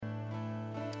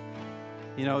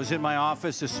You know, I was in my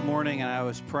office this morning and I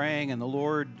was praying, and the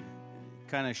Lord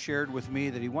kind of shared with me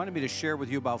that He wanted me to share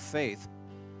with you about faith.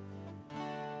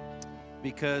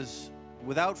 Because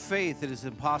without faith, it is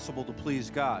impossible to please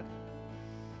God.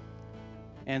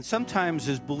 And sometimes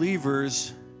as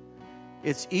believers,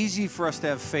 it's easy for us to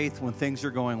have faith when things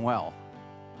are going well.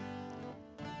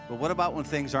 But what about when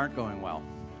things aren't going well?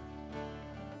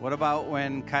 What about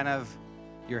when kind of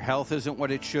your health isn't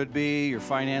what it should be, your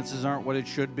finances aren't what it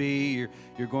should be,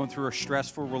 you're going through a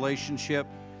stressful relationship?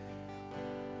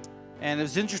 And it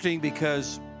was interesting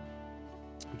because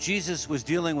Jesus was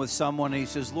dealing with someone and He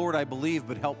says, Lord, I believe,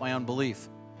 but help my unbelief.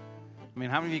 I mean,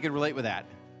 how many of you can relate with that?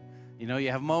 You know,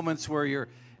 you have moments where you're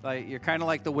kind of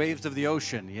like the waves of the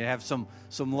ocean. You have some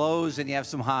lows and you have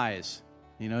some highs.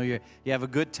 You know, you have a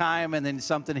good time and then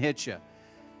something hits you.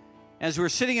 As we're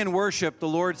sitting in worship, the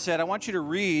Lord said, I want you to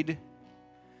read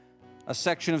a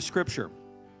section of Scripture.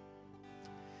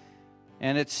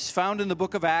 And it's found in the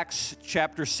book of Acts,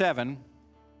 chapter 7.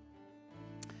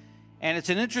 And it's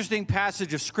an interesting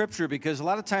passage of Scripture because a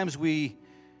lot of times we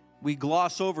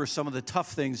gloss over some of the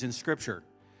tough things in Scripture.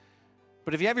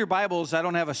 But if you have your Bibles, I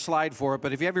don't have a slide for it,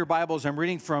 but if you have your Bibles, I'm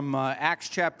reading from Acts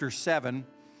chapter 7,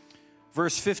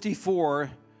 verse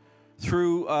 54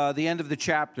 through the end of the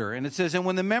chapter. And it says, And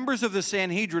when the members of the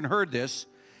Sanhedrin heard this,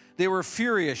 they were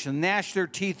furious and gnashed their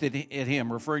teeth at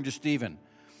him, referring to Stephen.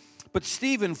 But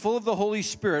Stephen, full of the Holy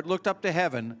Spirit, looked up to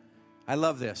heaven. I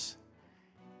love this.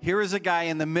 Here is a guy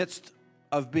in the midst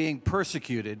of being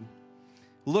persecuted,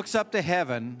 looks up to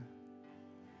heaven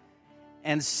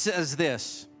and says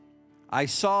this, I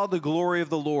saw the glory of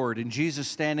the Lord and Jesus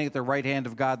standing at the right hand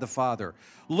of God the Father.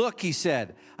 Look, he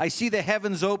said, I see the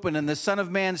heavens open and the Son of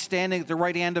Man standing at the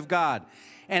right hand of God.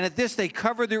 And at this they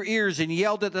covered their ears and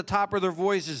yelled at the top of their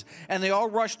voices. And they all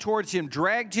rushed towards him,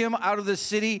 dragged him out of the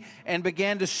city, and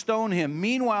began to stone him.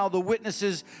 Meanwhile, the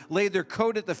witnesses laid their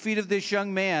coat at the feet of this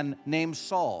young man named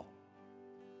Saul.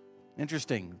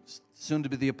 Interesting, soon to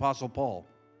be the Apostle Paul.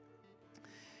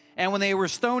 And when they were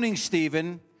stoning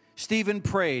Stephen, Stephen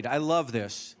prayed, I love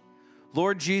this,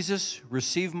 Lord Jesus,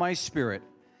 receive my spirit.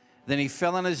 Then he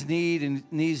fell on his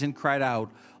knees and cried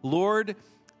out, Lord,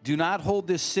 do not hold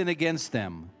this sin against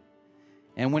them.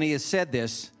 And when he had said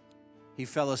this, he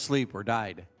fell asleep or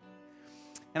died.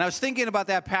 And I was thinking about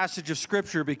that passage of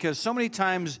Scripture because so many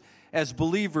times as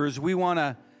believers, we want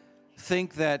to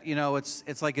think that, you know,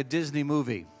 it's like a Disney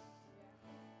movie.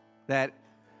 That,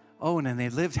 oh, and then they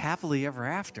lived happily ever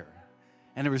after.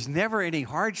 And there was never any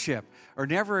hardship or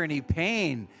never any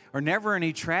pain or never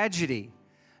any tragedy.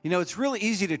 You know, it's really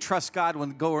easy to trust God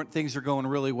when things are going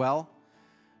really well.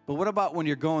 But what about when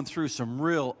you're going through some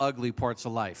real ugly parts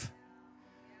of life?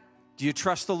 Do you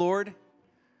trust the Lord?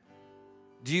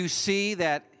 Do you see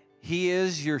that He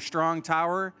is your strong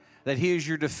tower, that He is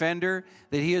your defender,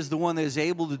 that He is the one that is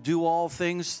able to do all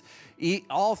things,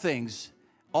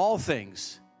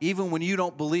 even when you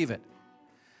don't believe it?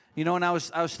 You know, and I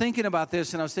was thinking about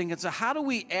this, and I was thinking, so how do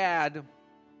we add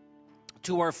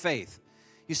to our faith?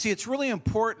 You see, it's really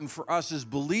important for us as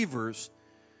believers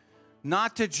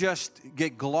not to just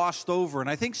get glossed over. And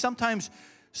I think sometimes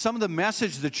some of the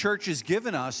message the church has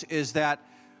given us is that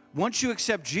once you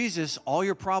accept Jesus, all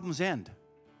your problems end.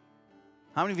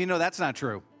 How many of you know that's not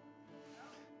true?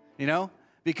 You know?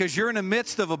 Because you're in the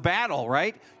midst of a battle,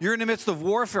 right? You're in the midst of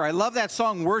warfare. I love that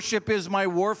song, Worship is My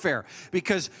Warfare.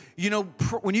 Because, you know,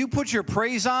 when you put your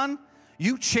praise on,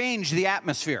 you change the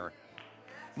atmosphere.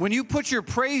 When you put your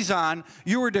praise on,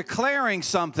 you are declaring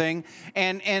something,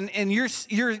 and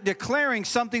you're declaring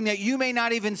something that you may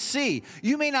not even see.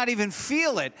 You may not even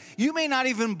feel it. You may not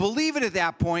even believe it at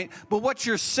that point. But what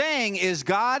you're saying is,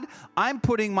 God, I'm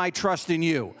putting my trust in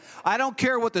you. I don't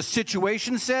care what the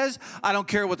situation says. I don't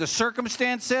care what the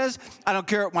circumstance says. I don't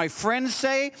care what my friends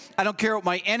say. I don't care what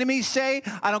my enemies say.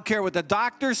 I don't care what the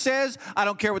doctor says. I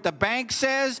don't care what the bank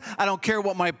says. I don't care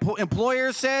what my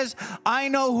employer says. I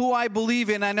know who I believe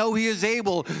in. I know He is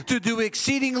able to do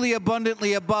exceedingly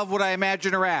abundantly above what I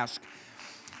imagine or ask.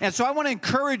 And so I want to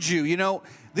encourage you, you know,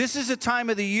 this is a time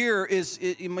of the year,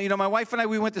 you know, my wife and I,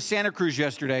 we went to Santa Cruz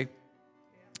yesterday.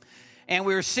 And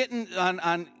we were sitting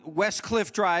on West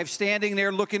Cliff Drive, standing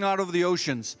there looking out over the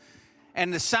oceans.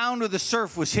 And the sound of the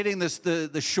surf was hitting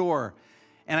the shore.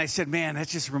 And I said, man, that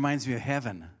just reminds me of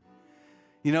heaven.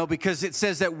 You know, because it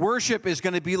says that worship is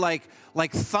going to be like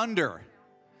thunder.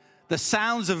 The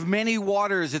sounds of many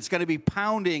waters, it's going to be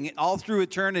pounding all through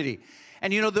eternity.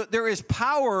 And you know, there is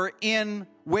power in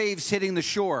waves hitting the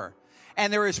shore.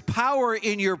 And there is power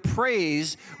in your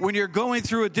praise when you're going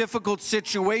through a difficult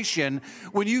situation.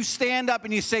 When you stand up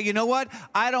and you say, you know what?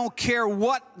 I don't care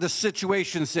what the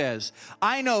situation says.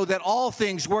 I know that all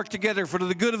things work together for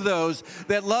the good of those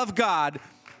that love God.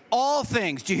 All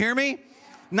things. Do you hear me?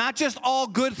 Not just all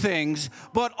good things,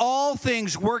 but all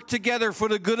things work together for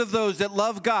the good of those that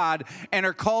love God and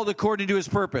are called according to his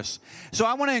purpose. So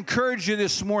I want to encourage you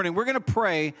this morning. We're going to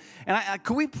pray. And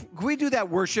can we do that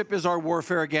worship as our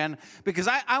warfare again? Because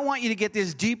I want you to get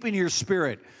this deep in your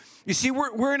spirit. You see,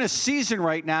 we're in a season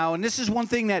right now, and this is one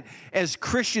thing that as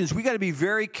Christians, we got to be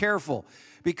very careful.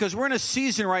 Because we're in a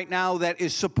season right now that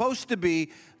is supposed to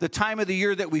be the time of the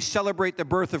year that we celebrate the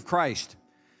birth of Christ.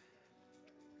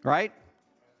 Right?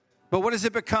 But what does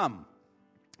it become?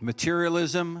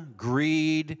 Materialism,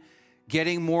 greed,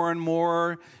 getting more and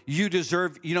more. You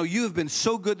deserve, you have been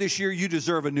so good this year, you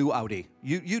deserve a new Audi.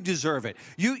 You deserve it.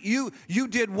 You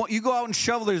go out and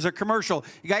shovel, there's a commercial.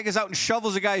 The guy goes out and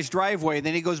shovels a guy's driveway, and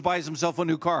then he goes buys himself a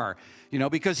new car,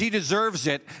 because he deserves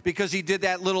it, because he did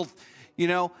that little,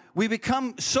 we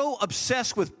become so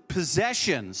obsessed with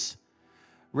possessions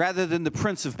rather than the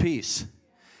Prince of Peace.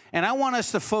 And I want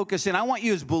us to focus in, I want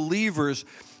you as believers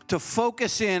to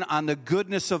focus in on the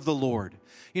goodness of the Lord.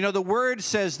 The Word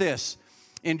says this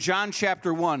in John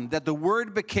chapter 1, that the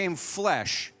Word became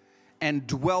flesh and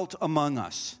dwelt among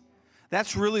us.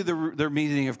 That's really the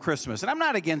meaning of Christmas. And I'm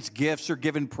not against gifts or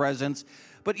giving presents,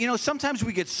 but, sometimes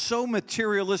we get so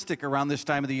materialistic around this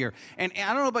time of the year. And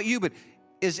I don't know about you, but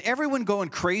is everyone going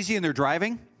crazy in their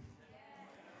driving?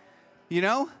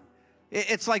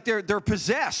 It's like they're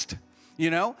possessed,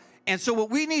 And so what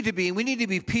we need to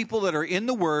be people that are in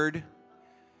the Word.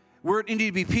 We need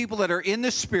to be people that are in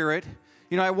the Spirit.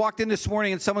 I walked in this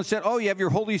morning and someone said, oh, you have your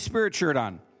Holy Spirit shirt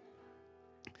on.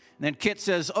 And then Kit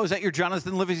says, oh, is that your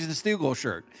Jonathan Livingston Steelgold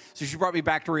shirt? So she brought me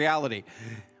back to reality.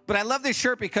 But I love this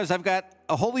shirt because I've got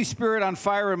a Holy Spirit on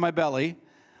fire in my belly.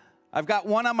 I've got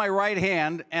one on my right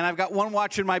hand, and I've got one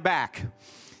watching my back.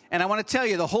 And I want to tell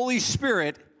you, the Holy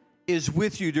Spirit is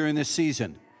with you during this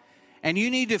season. And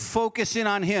you need to focus in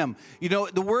on him.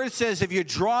 The Word says, if you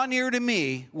draw near to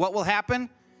me, what will happen?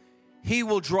 He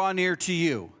will draw near to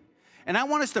you. And I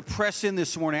want us to press in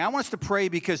this morning. I want us to pray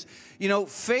because,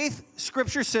 faith,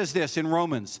 Scripture says this in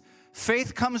Romans,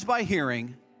 faith comes by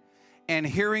hearing, and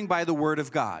hearing by the Word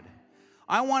of God.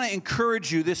 I want to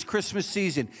encourage you this Christmas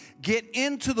season. Get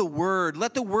into the Word.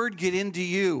 Let the Word get into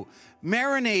you.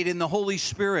 Marinate in the Holy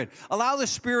Spirit. Allow the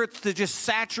Spirit to just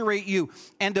saturate you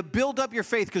and to build up your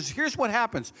faith. Because here's what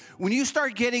happens. When you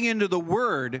start getting into the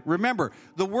Word, remember,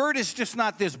 the Word is just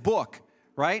not this book,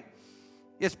 right?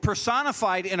 It's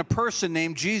personified in a person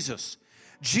named Jesus.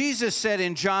 Jesus said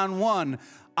in John 1,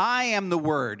 I am the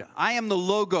Word. I am the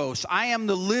Logos. I am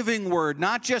the living Word,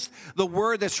 not just the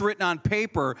Word that's written on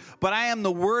paper, but I am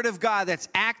the Word of God that's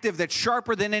active, that's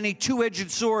sharper than any two-edged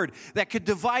sword, that could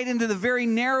divide into the very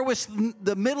narrowest,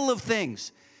 the middle of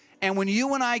things. And when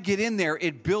you and I get in there,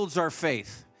 it builds our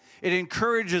faith. It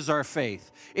encourages our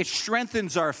faith. It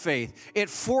strengthens our faith. It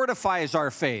fortifies our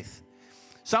faith.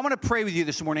 So I'm going to pray with you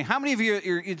this morning. How many of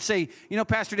you'd say,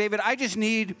 Pastor David, I just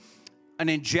need an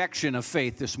injection of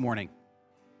faith this morning?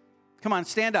 Come on,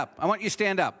 stand up. I want you to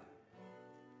stand up.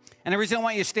 And the reason I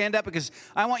want you to stand up because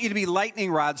I want you to be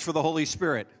lightning rods for the Holy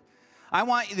Spirit.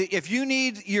 If you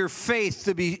need your faith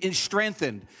to be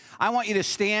strengthened, I want you to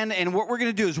stand, and what we're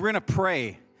going to do is we're going to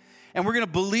pray. And we're going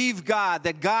to believe God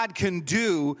that God can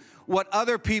do what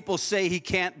other people say he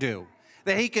can't do.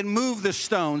 That he can move the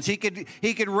stones. He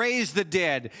could raise the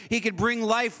dead. He could bring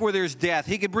life where there's death.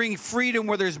 He could bring freedom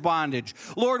where there's bondage.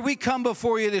 Lord, we come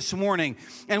before you this morning,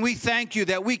 and we thank you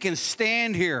that we can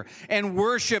stand here and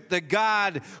worship the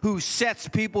God who sets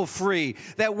people free,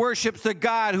 that worships the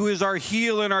God who is our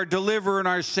healer and our deliverer and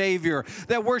our Savior,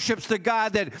 that worships the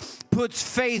God that puts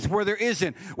faith where there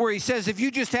isn't, where he says, if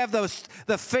you just have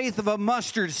the faith of a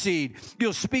mustard seed,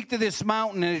 you'll speak to this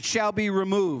mountain and it shall be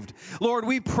removed. Lord,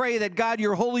 we pray that God,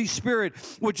 your Holy Spirit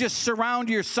would just surround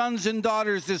your sons and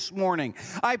daughters this morning.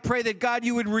 I pray that God,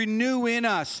 you would renew in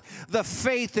us the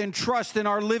faith and trust in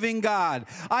our living God.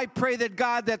 I pray that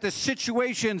God, that the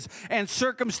situations and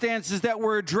circumstances that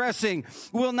we're addressing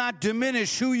will not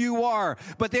diminish who you are,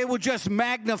 but they will just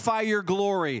magnify your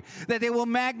glory, that they will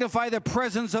magnify the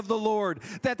presence of the Lord,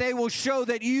 that they will show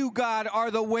that you, God,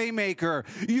 are the waymaker.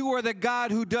 You are the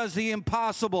God who does the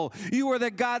impossible. You are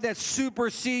the God that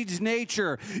supersedes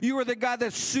nature. You are the God,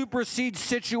 that supersedes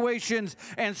situations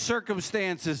and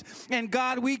circumstances. And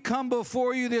God, we come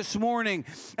before you this morning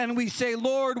and we say,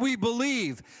 Lord, we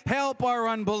believe. Help our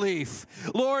unbelief.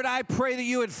 Lord, I pray that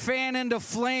you would fan into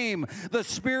flame the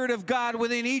Spirit of God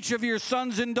within each of your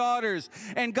sons and daughters.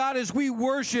 And God, as we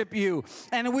worship you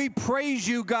and we praise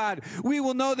you, God, we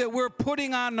will know that we're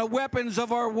putting on the weapons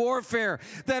of our warfare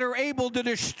that are able to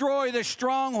destroy the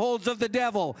strongholds of the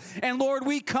devil. And Lord,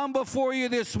 we come before you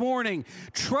this morning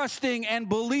trusting and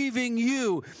believing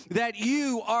you that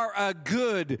you are a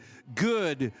good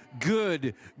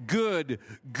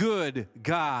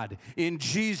God. In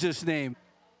Jesus' name.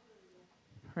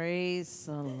 Praise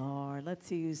the Lord. Let's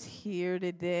see who's here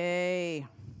today.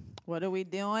 What are we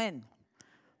doing?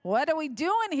 What are we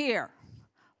doing here?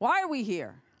 Why are we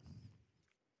here?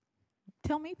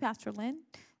 Tell me, Pastor Lynn.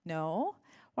 No.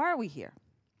 Why are we here?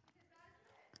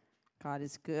 God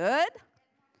is good.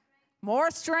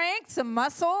 More strength, some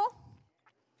muscle.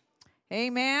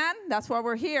 Amen. That's why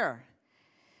we're here.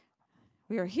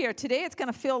 We are here. Today it's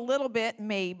going to feel a little bit,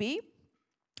 maybe.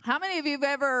 How many of you have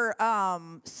ever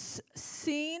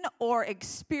seen or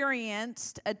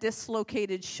experienced a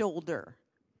dislocated shoulder?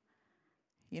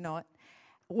 You know it.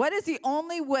 What is the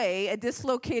only way a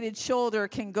dislocated shoulder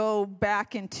can go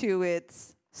back into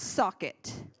its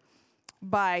socket?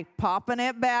 By popping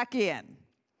it back in.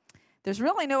 There's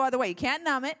really no other way. You can't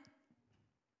numb it.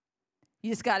 You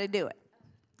just got to do it.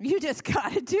 You just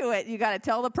got to do it. You got to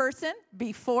tell the person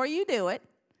before you do it,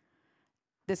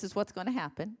 this is what's going to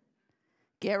happen.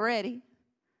 Get ready.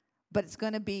 But it's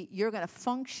going to be, you're going to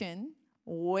function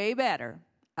way better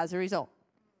as a result.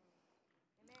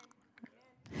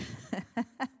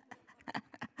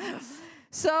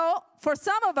 So, for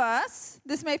some of us,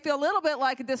 this may feel a little bit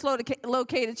like a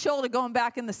dislocated shoulder going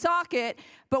back in the socket,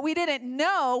 but we didn't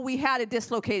know we had a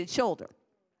dislocated shoulder.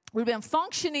 We've been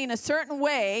functioning a certain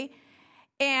way,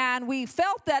 and we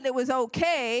felt that it was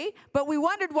okay, but we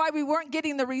wondered why we weren't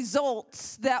getting the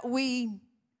results that we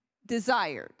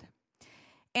desired.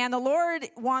 And the Lord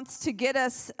wants to get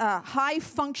us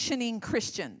high-functioning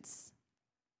Christians.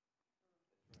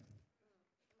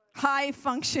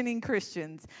 High-functioning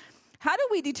Christians. How do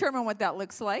we determine what that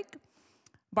looks like?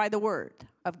 By the Word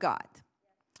of God.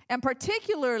 And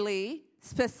particularly,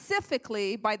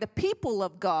 specifically, by the people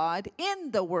of God in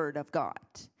the Word of God.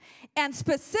 And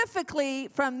specifically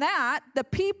from that, the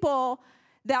people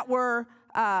that were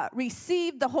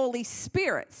received the Holy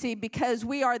Spirit. See, because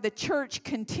we are the church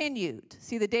continued.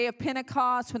 See, the day of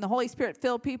Pentecost when the Holy Spirit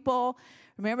filled people.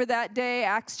 Remember that day,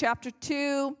 Acts chapter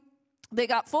 2. They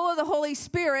got full of the Holy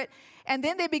Spirit. And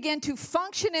then they began to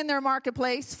function in their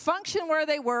marketplace, function where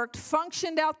they worked,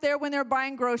 functioned out there when they're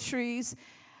buying groceries.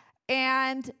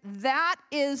 And that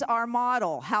is our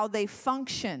model, how they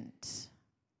functioned.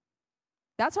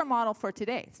 That's our model for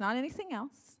today. It's not anything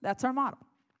else. That's our model.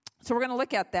 So we're going to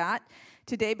look at that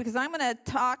today because I'm going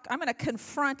to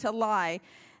confront a lie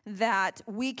that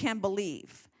we can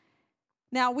believe.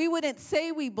 Now, we wouldn't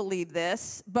say we believe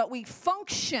this, but we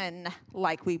function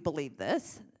like we believe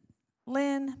this.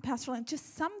 Pastor Lynn,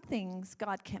 just some things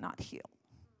God cannot heal.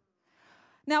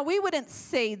 Now, we wouldn't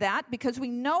say that because we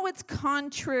know it's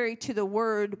contrary to the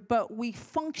Word, but we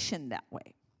function that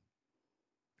way.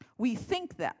 We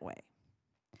think that way.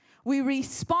 We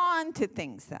respond to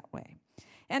things that way.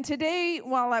 And today,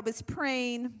 while I was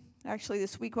praying, actually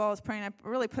this week while I was praying, I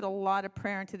really put a lot of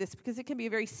prayer into this because it can be a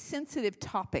very sensitive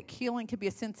topic. Healing can be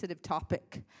a sensitive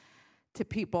topic to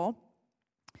people.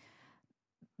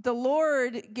 The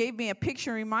Lord gave me a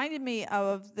picture, reminded me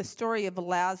of the story of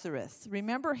Lazarus.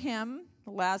 Remember him,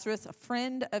 Lazarus, a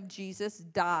friend of Jesus,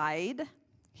 died.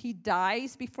 He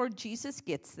dies before Jesus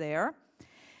gets there.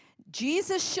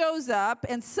 Jesus shows up,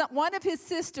 and one of his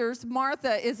sisters,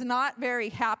 Martha, is not very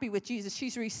happy with Jesus.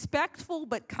 She's respectful,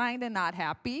 but kind of not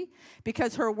happy,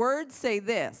 because her words say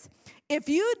this: if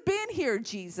you'd been here,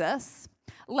 Jesus,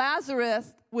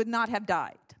 Lazarus would not have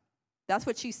died. That's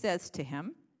what she says to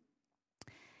him.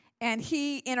 And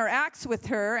he interacts with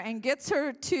her and gets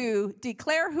her to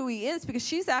declare who he is, because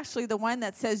she's actually the one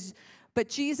that says, but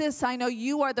Jesus, I know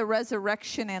you are the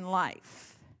resurrection and life.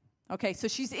 Okay, so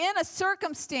she's in a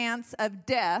circumstance of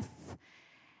death,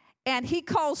 and he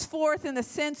calls forth in the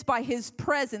sense by his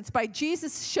presence, by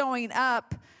Jesus showing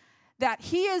up, that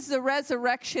he is the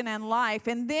resurrection and life.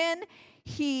 And then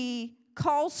he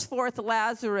calls forth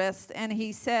Lazarus, and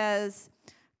he says,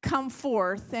 come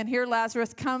forth. And here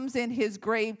Lazarus comes in his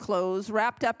grave clothes,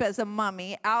 wrapped up as a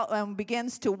mummy, out and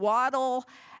begins to waddle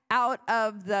out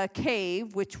of the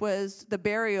cave, which was the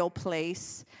burial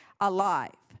place, alive.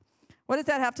 What does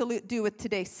that have to do with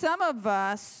today? Some of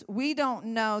us, we don't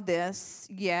know this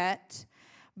yet,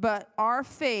 but our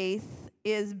faith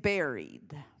is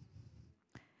buried.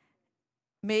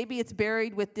 Maybe it's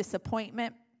buried with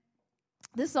disappointment.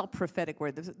 This is all prophetic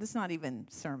word. This is not even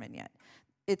sermon yet.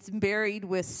 It's buried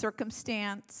with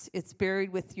circumstance. It's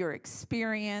buried with your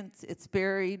experience. It's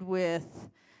buried with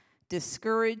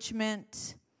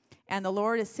discouragement. And the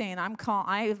Lord is saying,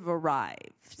 I've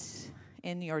arrived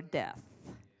in your death.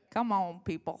 Come on,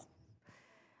 people.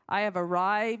 I have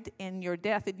arrived in your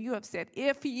death. And you have said,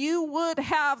 if you would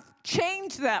have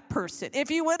changed that person,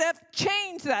 if you would have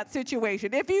changed that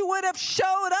situation, if you would have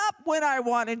showed up when I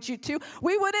wanted you to,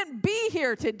 we wouldn't be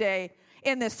here today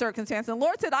in this circumstance. And the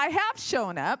Lord said, I have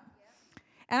shown up,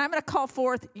 and I'm going to call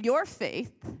forth your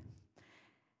faith,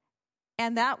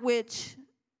 and that which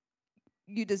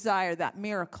you desire, that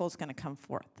miracle is going to come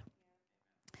forth.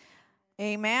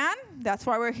 Amen? That's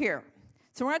why we're here.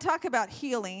 So we're going to talk about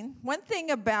healing. One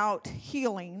thing about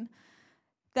healing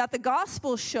that the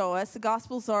Gospels show us, the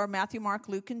Gospels are Matthew, Mark,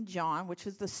 Luke, and John, which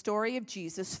is the story of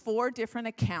Jesus, 4 different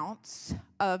accounts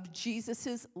of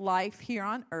Jesus' life here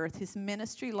on earth, his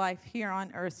ministry life here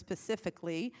on earth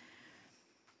specifically.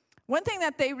 One thing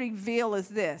that they reveal is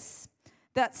this,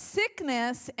 that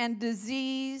sickness and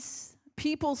disease,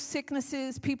 people's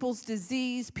sicknesses, people's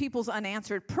disease, people's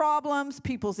unanswered problems,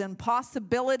 people's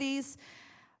impossibilities,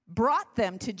 brought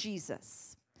them to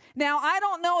Jesus. Now, I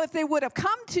don't know if they would have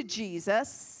come to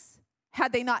Jesus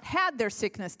had they not had their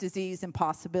sickness, disease,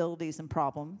 impossibilities, and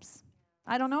problems.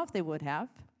 I don't know if they would have.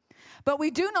 But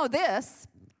we do know this,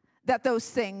 that those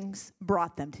things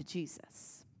brought them to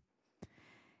Jesus.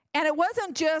 And it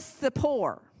wasn't just the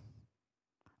poor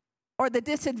or the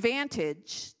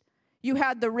disadvantaged. You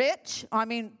had the rich.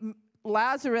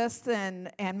 Lazarus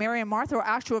and Mary and Martha were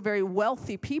actually very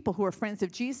wealthy people who were friends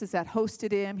of Jesus that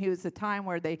hosted him. He was a time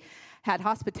where they had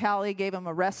hospitality, gave him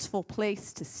a restful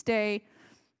place to stay.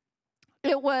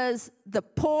 It was the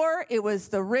poor, it was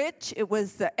the rich, it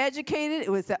was the educated, it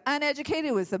was the uneducated,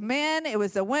 it was the men, it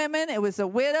was the women, it was the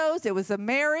widows, it was the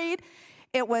married,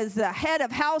 it was the head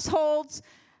of households.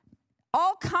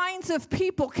 All kinds of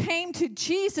people came to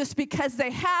Jesus because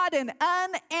they had an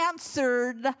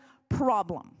unanswered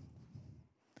problem.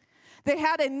 They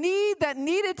had a need that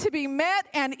needed to be met,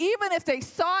 and even if they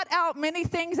sought out many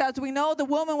things, as we know, the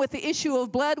woman with the issue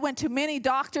of blood went to many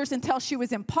doctors until she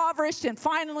was impoverished, and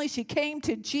finally she came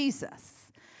to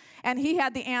Jesus, and he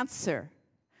had the answer.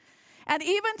 And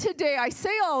even today, I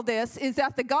say all this, is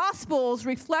that the Gospels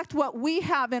reflect what we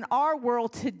have in our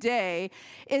world today,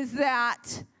 is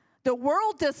that the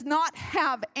world does not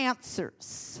have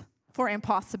answers for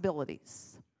impossibilities.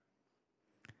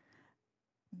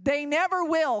 They never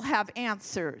will have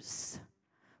answers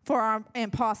for our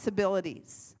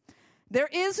impossibilities. There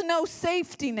is no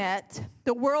safety net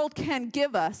the world can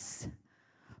give us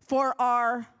for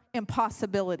our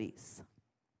impossibilities.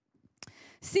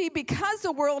 See, because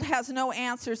the world has no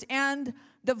answers and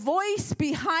the voice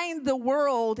behind the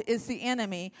world is the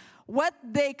enemy, what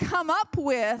they come up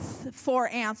with for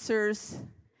answers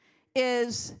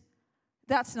is,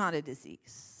 that's not a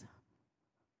disease.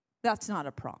 That's not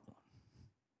a problem.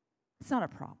 It's not a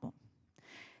problem.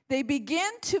 They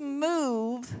begin to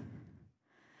move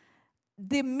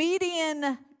the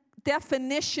median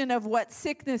definition of what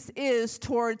sickness is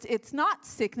towards it's not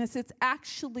sickness, it's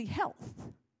actually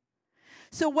health.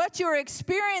 So what you're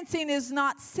experiencing is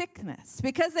not sickness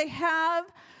because they have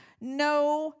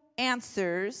no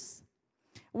answers.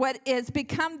 What has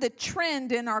become the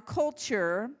trend in our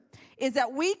culture is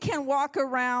that we can walk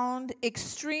around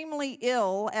extremely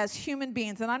ill as human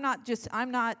beings. And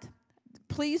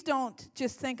please don't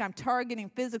just think I'm targeting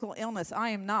physical illness. I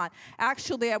am not.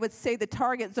 Actually, I would say the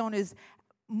target zone is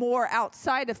more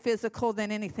outside of physical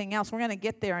than anything else. We're going to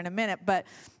get there in a minute. But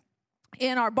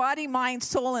in our body, mind,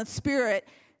 soul, and spirit,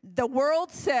 the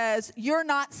world says you're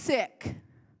not sick.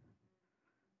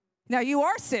 Now, you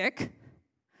are sick.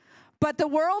 But the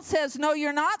world says, no,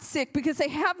 you're not sick because they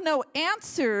have no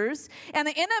answers. And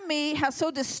the enemy has so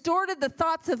distorted the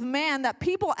thoughts of man that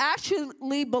people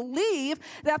actually believe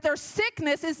that their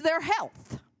sickness is their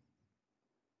health.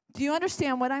 Do you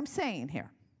understand what I'm saying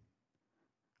here?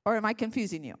 Or am I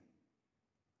confusing you?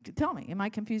 Tell me, am I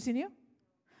confusing you?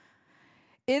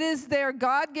 It is their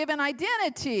God-given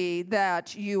identity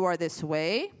that you are this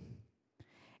way.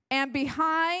 And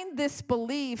behind this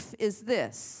belief is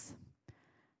this.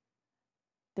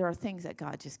 There are things that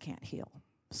God just can't heal.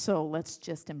 So let's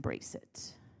just embrace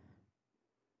it.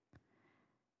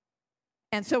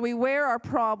 And so we wear our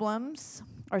problems,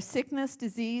 our sickness,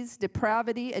 disease,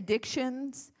 depravity,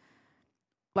 addictions,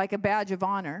 like a badge of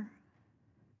honor.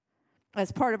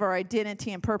 as part of our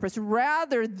identity and purpose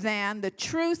rather than the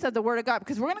truth of the Word of God.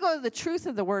 Because we're going to go to the truth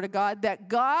of the Word of God, that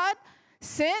God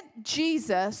sent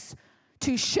Jesus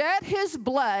to shed his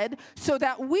blood so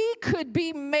that we could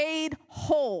be made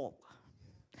whole.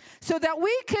 So that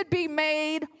we could be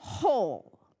made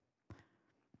whole.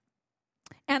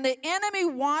 And the enemy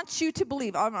wants you to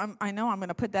believe, I know I'm going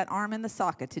to put that arm in the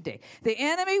socket today. The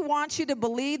enemy wants you to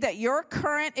believe that your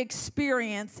current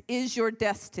experience is your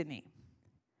destiny.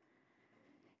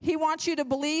 He wants you to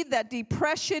believe that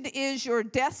depression is your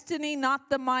destiny, not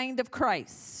the mind of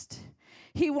Christ.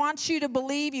 He wants you to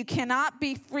believe you cannot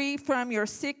be free from your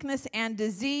sickness and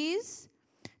disease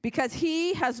because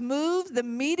he has moved the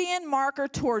median marker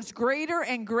towards greater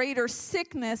and greater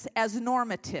sickness as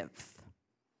normative.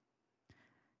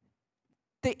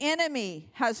 The enemy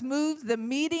has moved the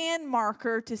median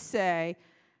marker to say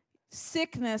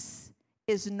sickness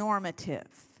is normative.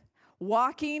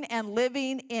 Walking and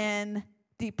living in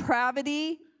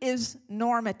depravity is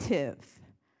normative.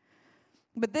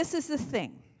 But this is the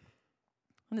thing.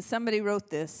 And somebody wrote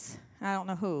this, I don't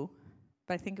know who,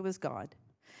 but I think it was God.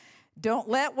 Don't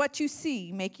let what you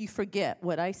see make you forget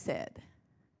what I said.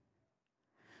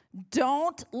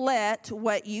 Don't let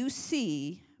what you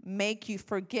see make you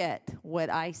forget what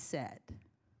I said.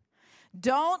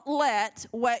 Don't let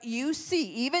what you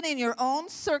see, even in your own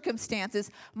circumstances,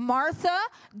 Martha,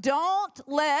 don't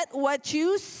let what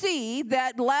you see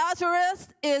that Lazarus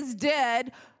is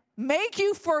dead make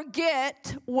you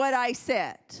forget what I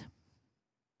said.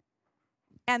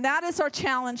 And that is our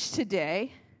challenge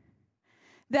today,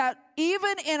 that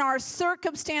even in our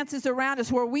circumstances around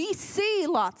us where we see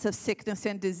lots of sickness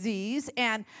and disease,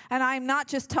 and I'm not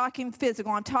just talking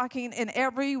physical, I'm talking in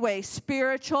every way,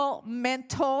 spiritual,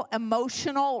 mental,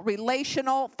 emotional,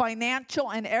 relational,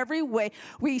 financial, in every way,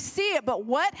 we see it. But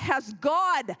what has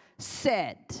God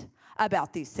said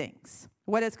about these things?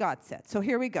 What has God said? So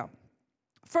here we go.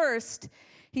 First,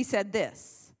 he said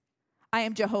this, I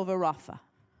am Jehovah Rapha.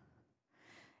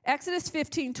 Exodus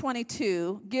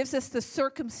 15:22 gives us the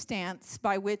circumstance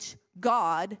by which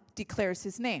God declares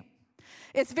his name.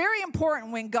 It's very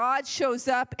important when God shows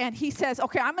up and he says,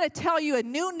 okay, I'm going to tell you a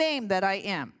new name that I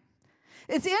am.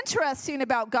 It's interesting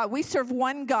about God. We serve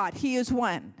one God. He is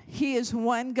one. He is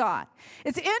one God.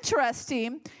 It's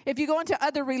interesting, if you go into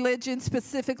other religions,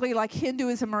 specifically like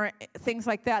Hinduism or things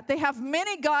like that, they have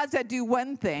many gods that do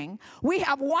one thing. We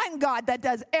have one God that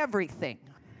does everything.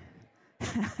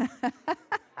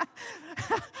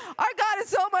 Our God is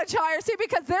so much higher. See,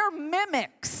 because they're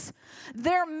mimics.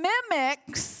 They're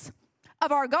mimics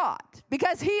of our God.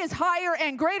 Because he is higher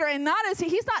and greater. And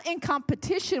he's not in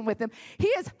competition with them. He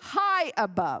is high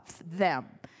above them.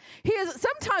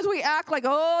 Sometimes we act like,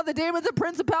 oh, the demons of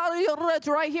principality, it's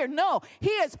right here. No, he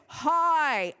is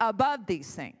high above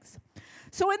these things.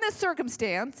 So in this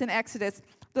circumstance, in Exodus,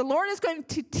 the Lord is going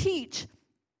to teach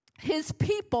his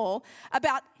people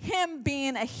about him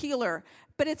being a healer.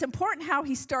 But it's important how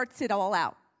he starts it all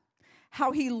out.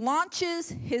 How he launches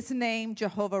his name,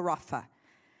 Jehovah Rapha.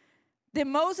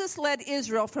 Then Moses led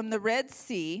Israel from the Red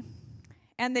Sea,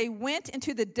 and they went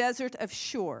into the desert of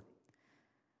Shur.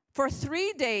 For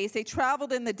 3 days they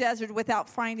traveled in the desert without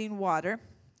finding water.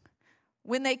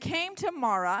 When they came to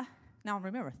Marah, now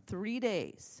remember, 3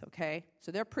 days, okay?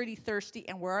 So they're pretty thirsty.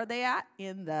 And where are they at?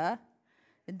 In the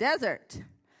desert.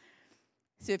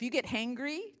 So if you get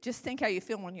hangry, just think how you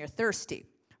feel when you're thirsty,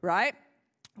 right?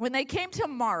 When they came to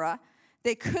Marah,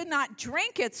 they could not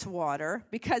drink its water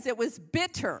because it was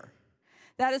bitter.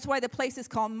 That is why the place is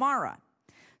called Marah.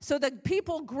 So the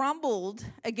people grumbled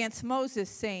against Moses,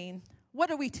 saying,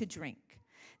 what are we to drink?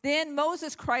 Then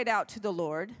Moses cried out to the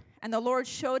Lord, and the Lord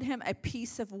showed him a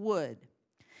piece of wood.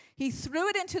 He threw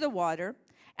it into the water,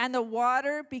 and the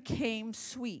water became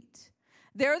sweet.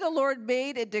 There the Lord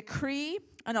made a decree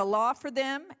and a law for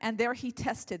them, and there he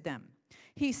tested them.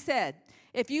 He said,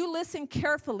 if you listen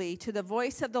carefully to the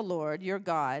voice of the Lord, your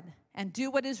God, and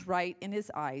do what is right in his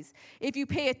eyes, if you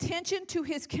pay attention to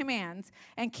his commands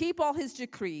and keep all his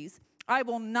decrees, I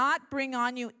will not bring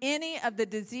on you any of the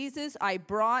diseases I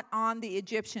brought on the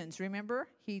Egyptians. Remember,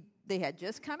 they had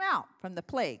just come out from the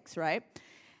plagues, right?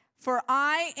 For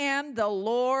I am the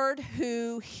Lord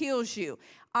who heals you.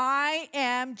 I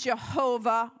am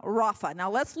Jehovah Rapha. Now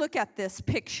let's look at this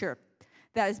picture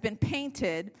that has been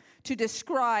painted to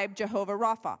describe Jehovah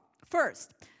Rapha.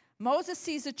 First, Moses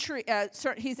sees a tree.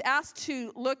 He's asked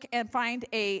to look and find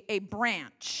a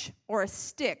branch or a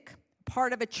stick,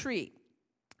 part of a tree.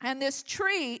 And this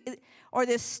tree or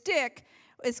this stick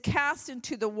is cast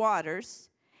into the waters.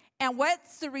 And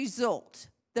what's the result?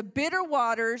 the bitter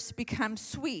waters become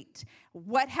sweet.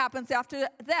 What happens after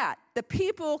that? The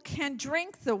people can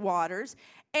drink the waters,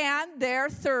 and their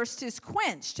thirst is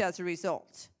quenched as a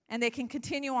result, and they can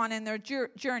continue on in their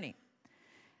journey.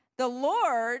 The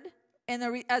Lord,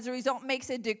 as a result, makes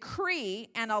a decree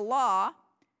and a law,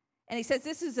 and he says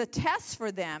this is a test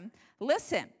for them.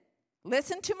 Listen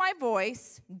to my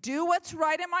voice, do what's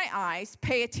right in my eyes,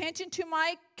 pay attention to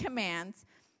my commands,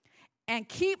 and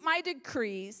keep my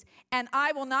decrees, and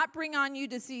I will not bring on you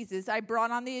diseases I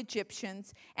brought on the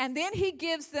Egyptians. And then he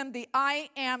gives them the I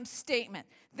am statement.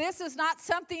 This is not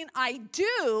something I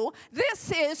do.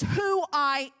 This is who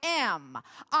I am.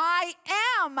 I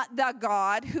am the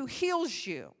God who heals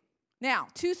you. Now,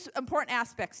 two important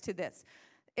aspects to this.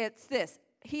 It's this.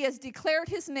 He has declared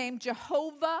his name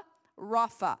Jehovah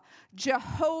Rapha.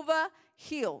 Jehovah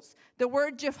heals. The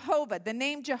word Jehovah, the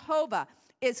name Jehovah,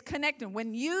 is connected.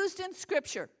 When used in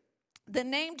Scripture, the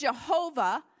name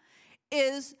Jehovah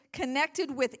is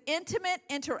connected with intimate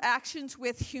interactions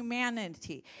with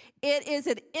humanity. It is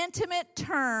an intimate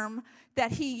term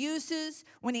that he uses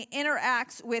when he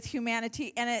interacts with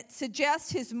humanity, and it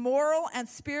suggests his moral and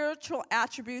spiritual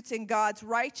attributes in God's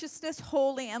righteousness,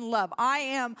 holy, and love. I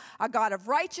am a God of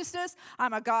righteousness,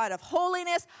 I'm a God of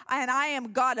holiness, and I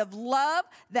am God of love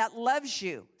that loves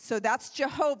you. So that's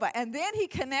Jehovah. And then he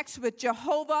connects with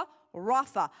Jehovah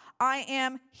Rapha. I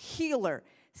am healer.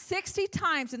 60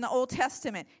 times in the Old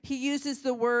Testament, he uses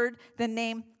the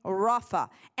name Rapha.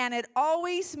 And it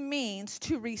always means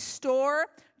to restore,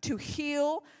 to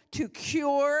heal, to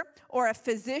cure, or a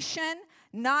physician,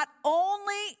 not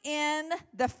only in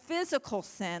the physical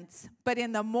sense, but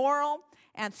in the moral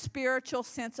and spiritual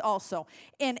sense also.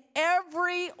 In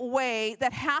every way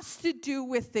that has to do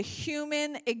with the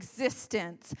human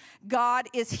existence, God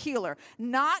is healer,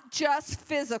 not just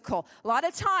physical. A lot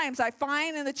of times I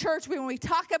find in the church when we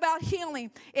talk about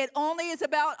healing, it only is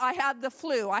about I have the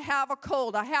flu, I have a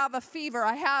cold, I have a fever,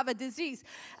 I have a disease,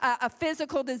 a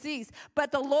physical disease.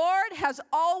 But the Lord has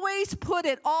always put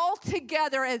it all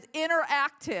together as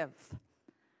interactive,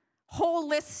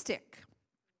 holistic.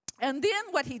 And then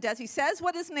what he does, he says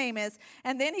what his name is,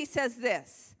 and then he says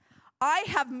this: I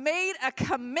have made a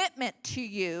commitment to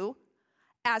you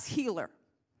as healer.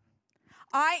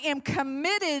 I am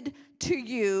committed to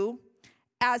you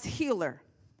as healer.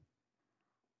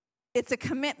 It's a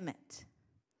commitment.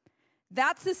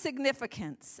 That's the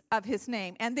significance of his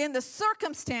name. And then the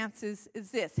circumstances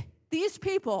is this: these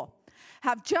people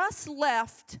have just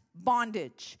left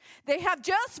bondage. They have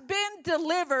just been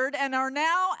delivered and are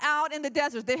now out in the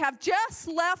desert. They have just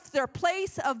left their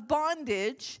place of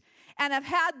bondage and have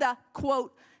had the,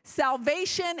 quote,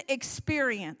 salvation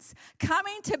experience,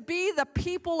 coming to be the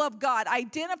people of God,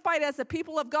 identified as the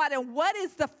people of God. And what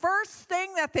is the first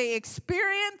thing that they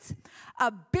experience?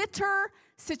 A bitter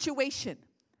situation.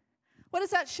 What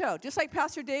does that show? Just like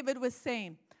Pastor David was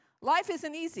saying, life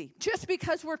isn't easy. Just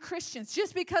because we're Christians,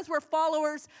 just because we're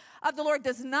followers of the Lord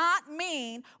does not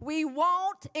mean we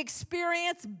won't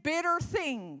experience bitter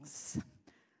things.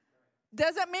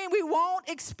 Doesn't mean we won't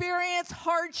experience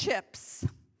hardships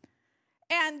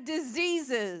and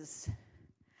diseases.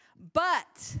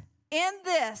 But in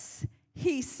this,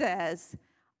 he says,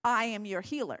 I am your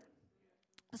healer.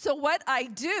 So what I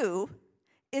do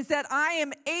is that I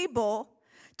am able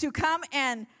to come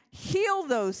and heal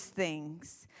those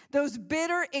things, those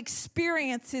bitter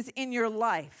experiences in your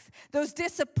life, those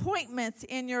disappointments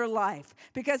in your life,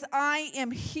 because I am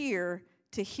here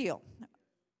to heal.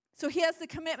 So he has the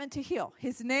commitment to heal,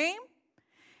 his name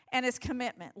and his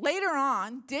commitment. Later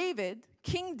on,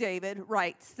 King David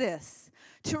writes this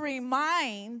to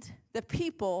remind the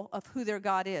people of who their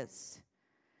God is.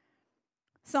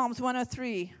 Psalms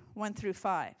 103, 1 through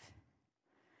 5.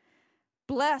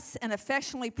 Bless and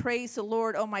affectionately praise the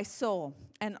Lord, O my soul,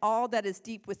 and all that is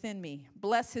deep within me.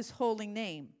 Bless his holy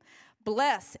name.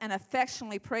 Bless and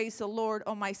affectionately praise the Lord,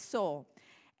 O my soul,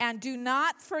 and do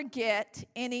not forget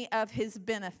any of his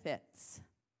benefits.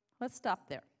 Let's stop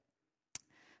there.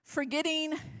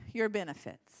 Forgetting your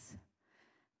benefits.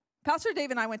 Pastor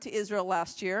Dave and I went to Israel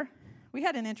last year. We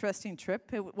had an interesting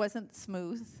trip. It wasn't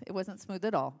smooth. It wasn't smooth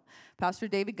at all. Pastor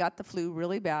David got the flu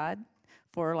really bad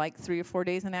for like 3 or 4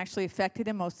 days and actually affected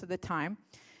him most of the time.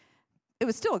 It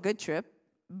was still a good trip,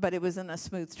 but it wasn't a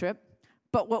smooth trip.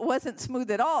 But what wasn't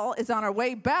smooth at all is on our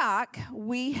way back,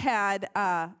 we had,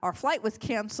 our flight was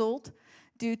canceled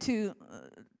due to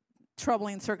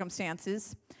troubling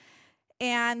circumstances.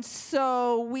 And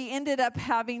so we ended up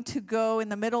having to go in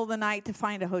the middle of the night to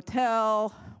find a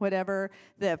hotel, whatever.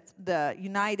 The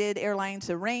United Airlines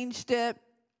arranged it.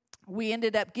 We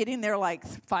ended up getting there like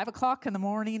 5 o'clock in the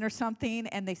morning or something,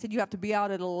 and they said, you have to be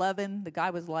out at 11. The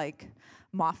guy was like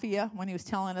mafia when he was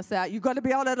telling us that. You got to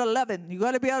be out at 11. You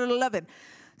got to be out at 11.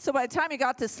 So by the time you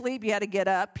got to sleep, you had to get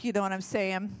up. You know what I'm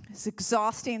saying? It's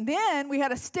exhausting. Then we had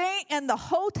to stay in the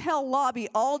hotel lobby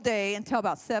all day until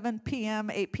about 7 p.m.,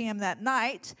 8 p.m. that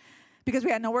night because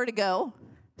we had nowhere to go.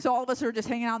 So all of us were just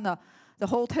hanging out in the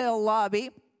hotel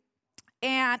lobby.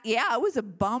 And, yeah, it was a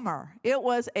bummer. It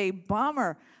was a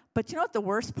bummer. But you know what the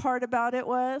worst part about it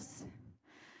was?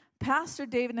 Pastor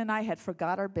David and I had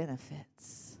forgot our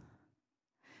benefits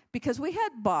because we had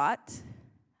bought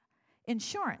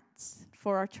insurance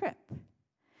for our trip.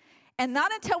 And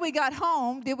not until we got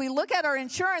home did we look at our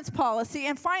insurance policy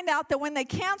and find out that when they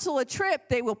cancel a trip,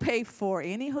 they will pay for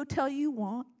any hotel you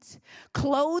want,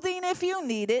 clothing if you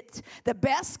need it, the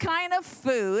best kind of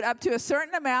food up to a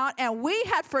certain amount, and we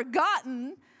had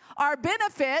forgotten our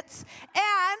benefits,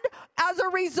 and as a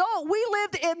result, we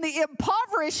lived in the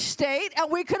impoverished state,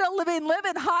 and we could have been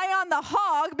living high on the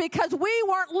hog because we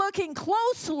weren't looking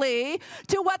closely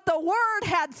to what the Word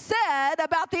had said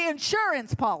about the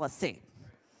insurance policy.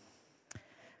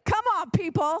 Come on,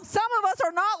 people. Some of us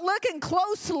are not looking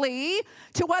closely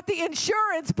to what the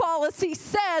insurance policy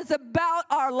says about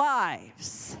our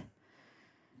lives.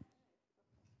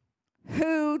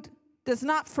 Who does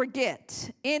not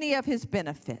forget any of his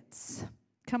benefits.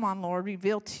 Come on, Lord,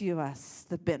 reveal to us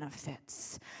the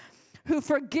benefits. Who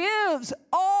forgives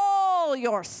all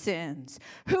your sins,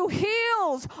 who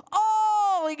heals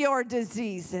all your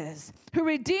diseases, who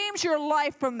redeems your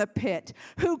life from the pit,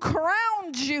 who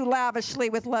crowns you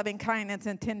lavishly with loving kindness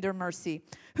and tender mercy,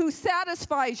 who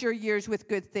satisfies your years with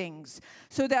good things,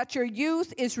 so that your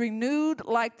youth is renewed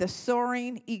like the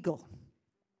soaring eagle.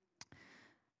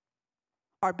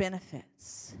 Our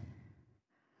benefits.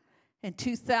 In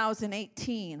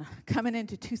 2018, coming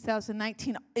into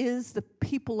 2019, is the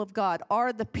people of God,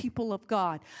 are the people of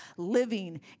God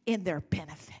living in their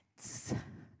benefits?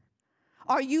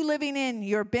 Are you living in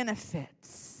your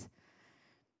benefits?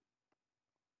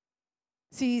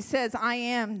 See, he says, I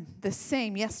am the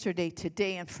same yesterday,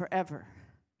 today, and forever.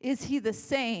 Is he the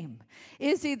same?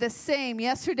 Is he the same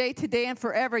yesterday, today, and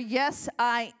forever? Yes,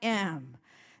 I am.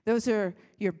 Those are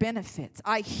your benefits.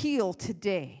 I heal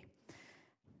today.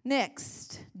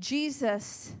 Next,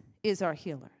 Jesus is our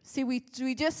healer. See, we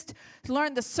just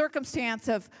learned the circumstance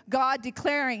of God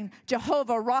declaring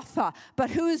Jehovah Rapha.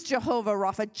 But who is Jehovah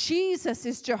Rapha? Jesus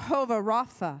is Jehovah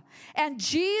Rapha. And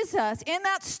Jesus, in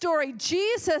that story,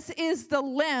 Jesus is the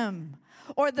limb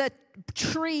or the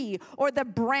tree or the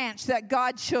branch that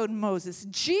God showed Moses.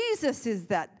 Jesus is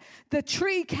that. The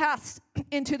tree cast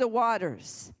into the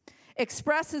waters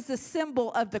expresses the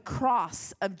symbol of the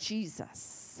cross of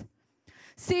Jesus.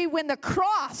 See, when the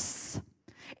cross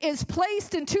is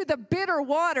placed into the bitter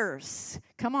waters,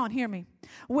 come on, hear me.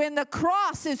 When the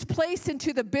cross is placed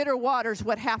into the bitter waters,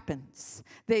 what happens?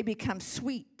 They become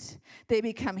sweet. They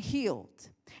become healed.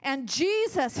 And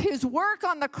Jesus, his work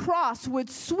on the cross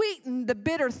would sweeten the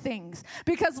bitter things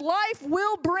because life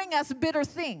will bring us bitter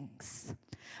things.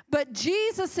 But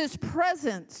Jesus'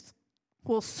 presence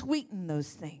will sweeten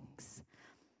those things.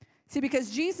 See,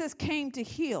 because Jesus came to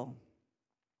heal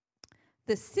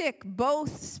the sick,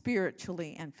 both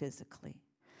spiritually and physically.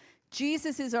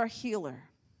 Jesus is our healer.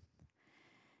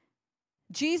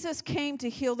 Jesus came to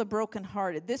heal the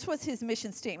brokenhearted. This was his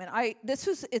mission statement.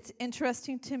 It's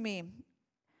interesting to me.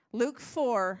 Luke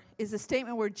 4 is a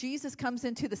statement where Jesus comes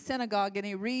into the synagogue and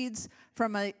he reads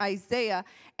from Isaiah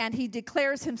and he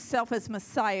declares himself as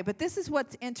Messiah. But this is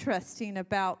what's interesting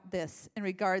about this in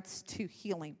regards to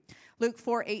healing. Luke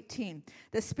 4:18.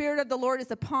 The Spirit of the Lord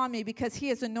is upon me because he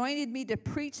has anointed me to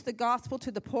preach the gospel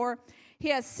to the poor. He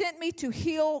has sent me to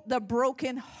heal the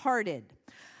brokenhearted.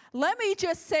 Let me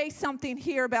just say something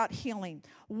here about healing.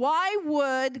 Why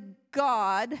would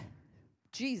God,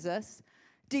 Jesus,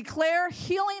 declare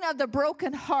healing of the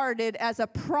brokenhearted as a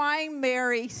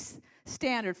primary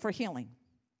standard for healing?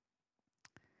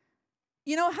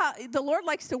 You know how the Lord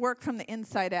likes to work from the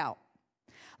inside out.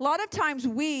 A lot of times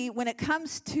we, when it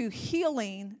comes to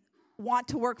healing, want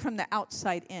to work from the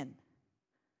outside in.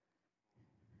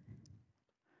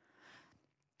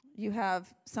 You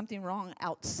have something wrong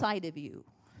outside of you.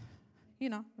 You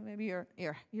know, maybe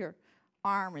your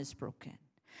arm is broken.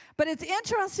 But it's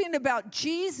interesting about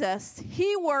Jesus,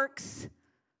 he works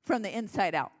from the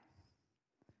inside out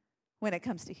when it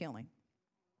comes to healing.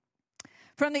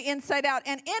 From the inside out.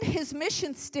 And in his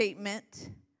mission statement,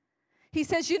 he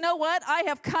says, you know what? I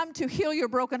have come to heal your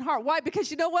broken heart. Why?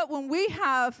 Because you know what? When we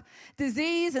have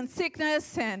disease and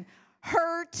sickness and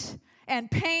hurt and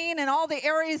pain in all the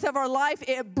areas of our life,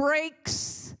 it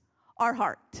breaks our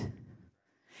heart.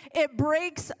 it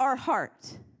breaks our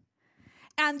heart.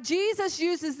 And Jesus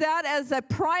uses that as a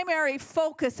primary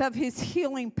focus of his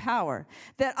healing power,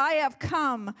 that I have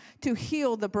come to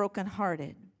heal the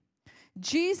brokenhearted.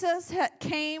 Jesus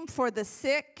came for the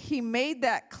sick. He made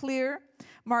that clear.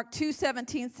 Mark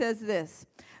 2:17 says this,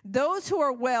 those who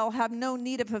are well have no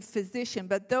need of a physician,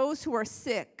 but those who are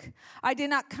sick. I did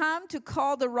not come to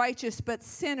call the righteous, but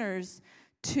sinners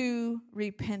to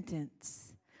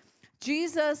repentance.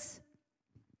 Jesus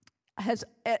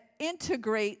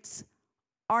integrates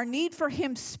our need for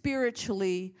him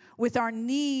spiritually with our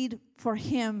need for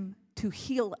him to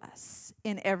heal us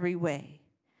in every way.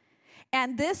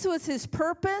 And this was his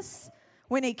purpose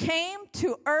when he came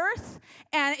to earth,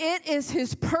 and it is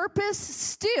his purpose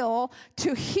still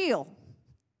to heal.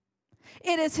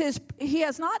 He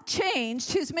has not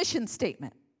changed his mission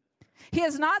statement. He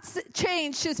has not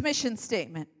changed his mission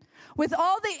statement. With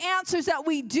all the answers that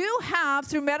we do have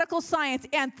through medical science,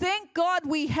 and thank God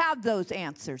we have those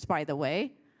answers, by the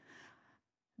way.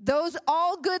 Those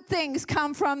all good things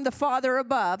come from the Father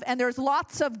above, and there's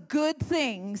lots of good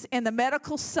things in the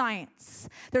medical science.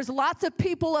 There's lots of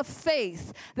people of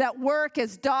faith that work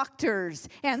as doctors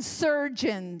and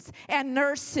surgeons and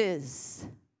nurses.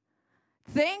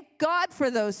 Thank God for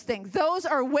those things. Those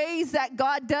are ways that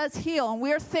God does heal, and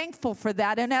we're thankful for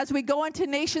that. And as we go into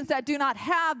nations that do not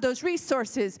have those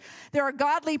resources, there are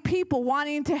godly people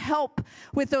wanting to help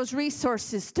with those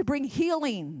resources to bring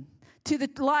healing to the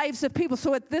lives of people.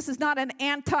 So this is not an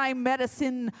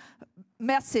anti-medicine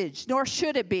message, nor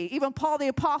should it be. Even Paul the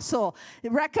Apostle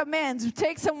recommends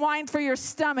take some wine for your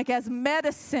stomach as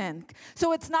medicine.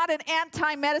 So it's not an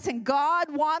anti-medicine. God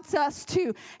wants us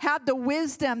to have the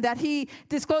wisdom that he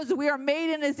discloses. We are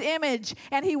made in his image,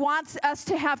 and he wants us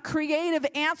to have creative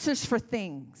answers for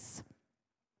things.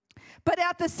 But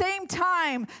at the same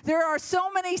time, there are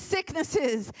so many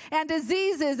sicknesses and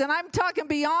diseases, and I'm talking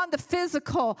beyond the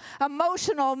physical,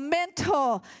 emotional,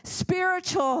 mental,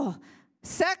 spiritual,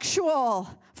 sexual,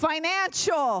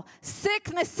 financial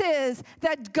sicknesses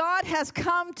that God has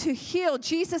come to heal.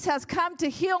 Jesus has come to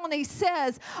heal, and he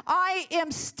says, I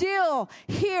am still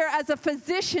here as a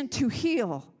physician to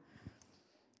heal.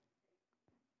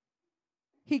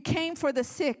 He came for the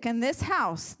sick, and this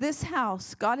house,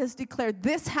 God has declared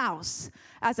this house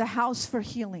as a house for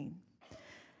healing.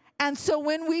 And so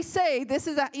when we say this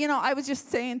is, I was just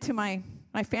saying to my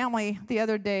family the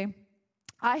other day,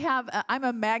 I'm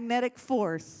a magnetic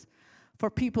force for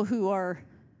people who are,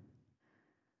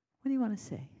 what do you want to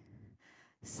say?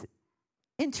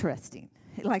 Interesting.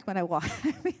 Like when I walk,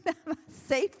 I'm a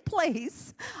safe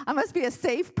place. I must be a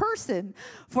safe person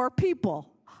for people.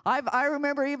 I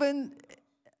remember even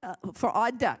for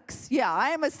odd ducks. Yeah, I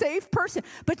am a safe person.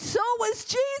 But so was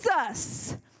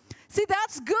Jesus. See,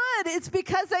 that's good. It's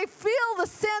because they feel the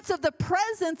sense of the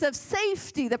presence of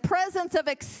safety, the presence of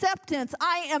acceptance.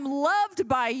 I am loved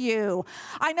by you.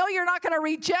 I know you're not going to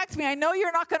reject me. I know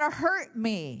you're not going to hurt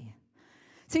me.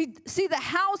 See,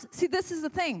 this is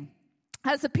the thing.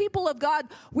 As the people of God,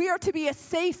 we are to be a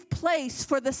safe place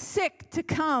for the sick to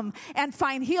come and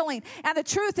find healing. And the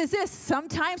truth is this,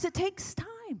 sometimes it takes time.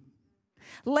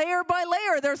 Layer by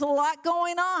layer, there's a lot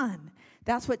going on.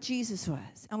 That's what Jesus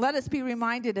was. And let us be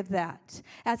reminded of that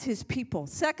as his people.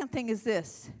 Second thing is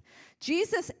this.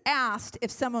 Jesus asked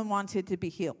if someone wanted to be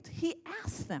healed. He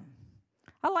asked them.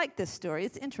 I like this story.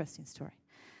 It's an interesting story.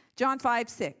 John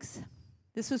 5:6.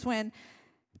 This was when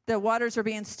the waters are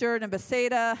being stirred in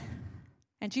Bethsaida,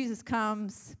 and Jesus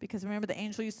comes, because remember the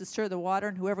angel used to stir the water,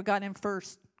 and whoever got in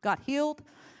first got healed.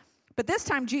 But this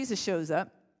time Jesus shows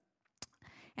up.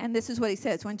 And this is what he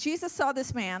says. When Jesus saw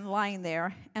this man lying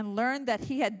there and learned that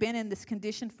he had been in this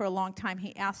condition for a long time,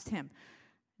 he asked him,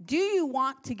 do you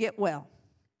want to get well?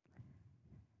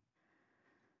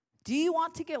 Do you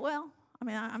want to get well? I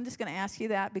mean, I'm just going to ask you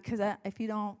that because if you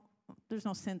don't, there's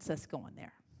no sense us going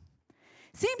there.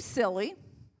 Seems silly,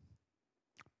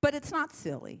 but it's not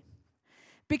silly.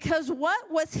 Because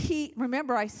what was he,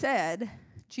 remember I said,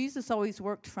 Jesus always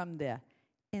worked from the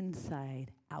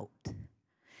inside out.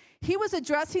 He was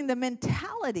addressing the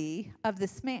mentality of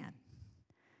this man.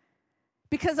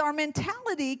 Because our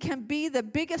mentality can be the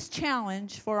biggest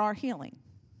challenge for our healing.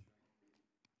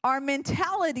 Our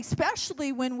mentality,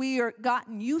 especially when we are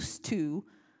gotten used to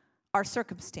our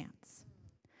circumstance.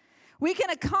 We can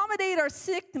accommodate our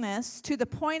sickness to the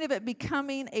point of it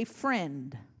becoming a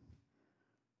friend.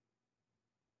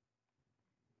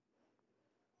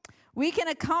 We can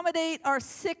accommodate our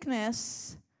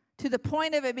sickness to the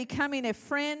point of it becoming a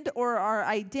friend or our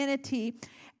identity.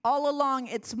 All along,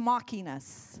 it's mocking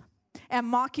us and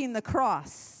mocking the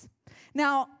cross.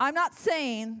 Now, I'm not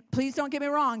saying, please don't get me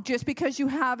wrong, just because you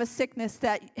have a sickness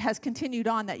that has continued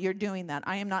on that you're doing that.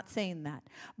 I am not saying that.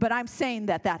 But I'm saying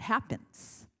that that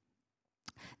happens.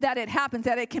 That it happens,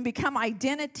 that it can become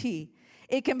identity.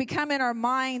 It can become in our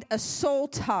mind a soul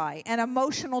tie, an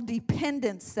emotional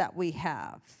dependence that we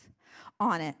have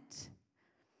on it.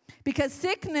 Because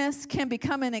sickness can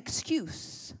become an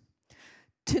excuse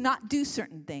to not do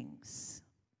certain things.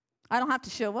 I don't have to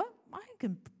show up. I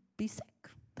can be sick.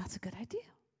 That's a good idea.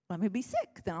 Let me be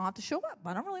sick. Then I don't have to show up.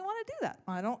 I don't really want to do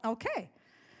that. Okay.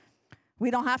 We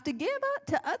don't have to give out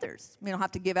to others. We don't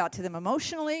have to give out to them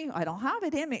emotionally. I don't have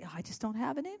it in me. I just don't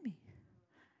have it in me.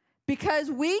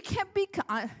 Because we can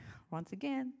become, once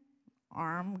again,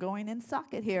 arm going in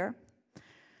socket here.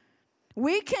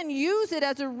 We can use it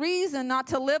as a reason not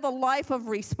to live a life of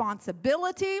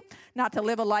responsibility, not to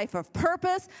live a life of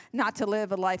purpose, not to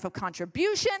live a life of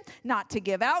contribution, not to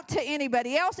give out to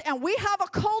anybody else. And we have a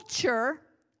culture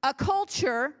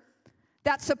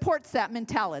that supports that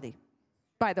mentality,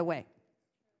 by the way.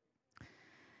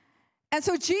 And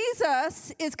so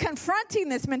Jesus is confronting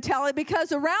this mentality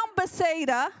because around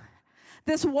Bethsaida,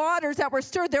 this waters that were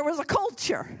stirred, there was a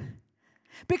culture.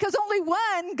 Because only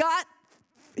one got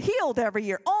healed every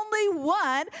year. Only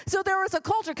one. So there was a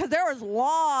culture because there was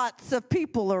lots of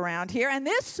people around here. And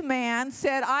this man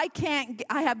said, I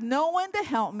have no one to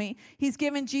help me. He's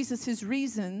given Jesus his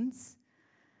reasons.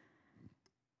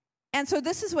 And so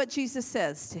this is what Jesus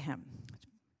says to him.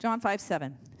 John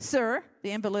 5:7. Sir,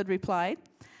 the invalid replied,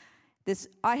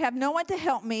 I have no one to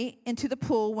help me into the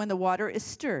pool when the water is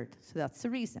stirred. So that's the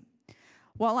reason.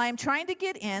 While I am trying to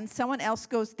get in, someone else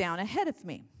goes down ahead of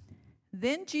me.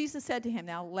 Then Jesus said to him,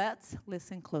 now let's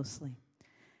listen closely.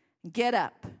 Get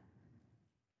up,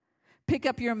 pick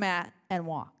up your mat, and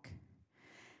walk.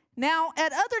 Now,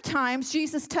 at other times,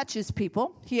 Jesus touches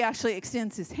people. He actually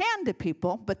extends his hand to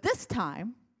people, but this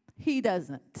time, he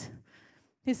doesn't.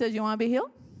 He says, you want to be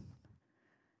healed?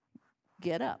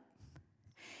 Get up.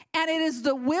 And it is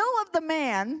the will of the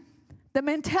man, the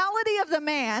mentality of the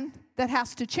man, that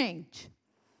has to change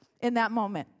in that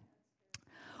moment.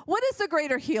 What is the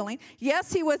greater healing?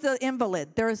 Yes, he was an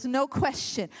invalid. There is no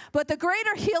question. But the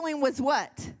greater healing was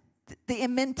what? The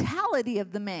mentality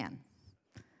of the man.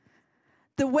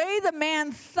 The way the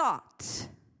man thought.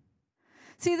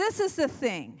 See, this is the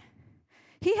thing.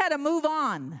 He had to move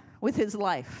on with his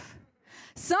life.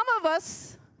 Some of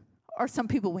us, or some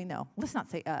people we know, let's not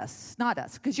say us, not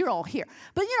us, because you're all here.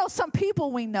 But some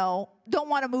people we know don't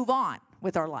want to move on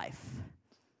with our life.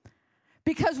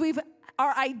 Because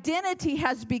our identity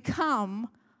has become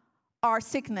our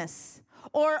sickness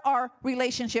or our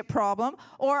relationship problem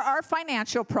or our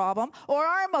financial problem or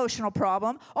our emotional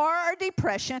problem or our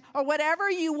depression or whatever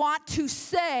you want to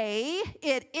say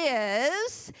it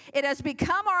is. It has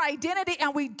become our identity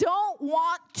and we don't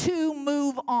want to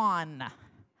move on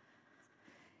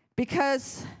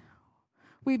because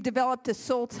we've developed a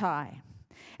soul tie.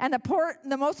 And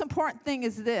the most important thing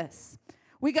is this.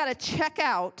 We got to check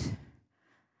out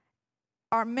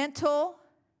our mental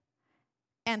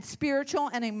and spiritual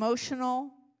and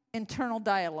emotional internal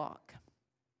dialogue.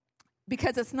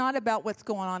 Because it's not about what's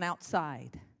going on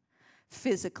outside,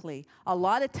 physically. A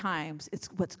lot of times, it's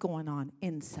what's going on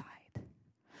inside.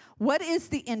 What is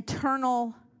the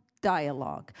internal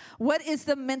dialogue? What is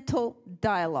the mental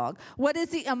dialogue? What is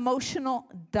the emotional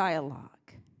dialogue?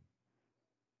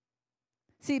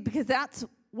 See, because that's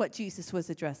what Jesus was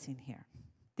addressing here.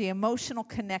 The emotional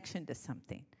connection to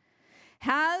something.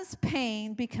 Has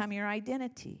pain become your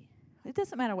identity? It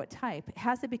doesn't matter what type.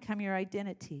 Has it become your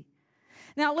identity?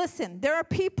 Now listen, there are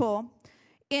people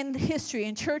in history,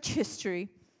 in church history,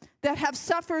 that have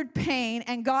suffered pain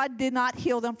and God did not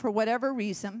heal them for whatever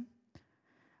reason,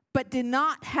 but did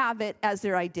not have it as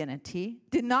their identity,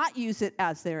 did not use it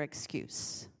as their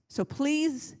excuse. So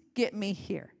please get me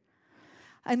here.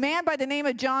 A man by the name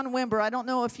of John Wimber, I don't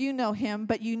know if you know him,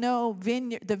 but you know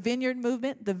the Vineyard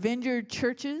movement, the Vineyard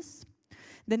churches.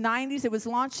 The 90s, it was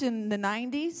launched in the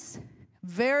 90s.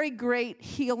 Very great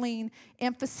healing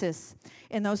emphasis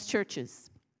in those churches.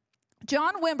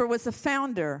 John Wimber was the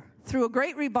founder through a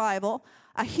great revival,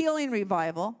 a healing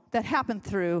revival that happened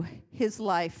through his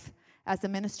life as a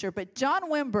minister. But John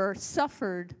Wimber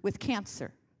suffered with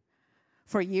cancer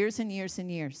for years and years and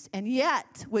years, and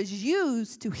yet was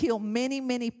used to heal many,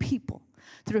 many people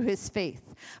through his faith.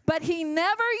 But he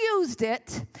never used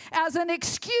it as an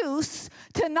excuse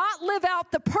to not live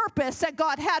out the purpose that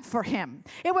God had for him.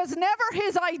 It was never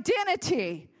his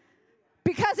identity.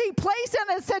 Because he placed in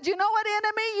it and said, you know what,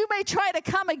 enemy? You may try to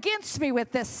come against me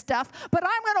with this stuff, but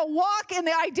I'm going to walk in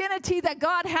the identity that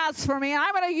God has for me, and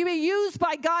I'm going to be used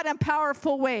by God in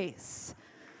powerful ways.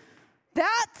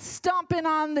 That's stomping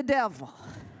on the devil.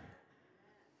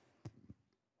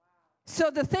 So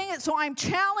I'm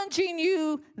challenging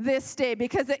you this day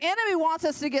because the enemy wants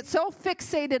us to get so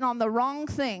fixated on the wrong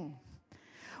thing.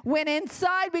 When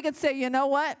inside we could say, you know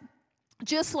what?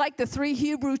 Just like the 3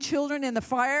 Hebrew children in the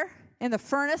fire, in the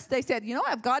furnace, they said, you know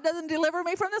what? If God doesn't deliver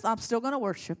me from this, I'm still going to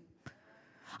worship.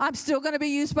 I'm still going to be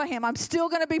used by him. I'm still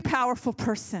going to be a powerful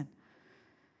person.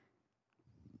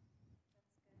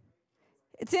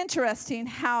 It's interesting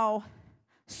how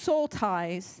soul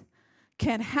ties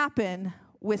can happen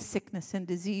with sickness and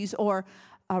disease or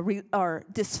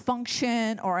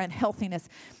dysfunction or unhealthiness.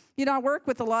 You know, I work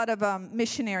with a lot of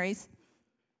missionaries,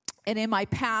 and in my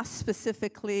past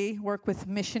specifically work with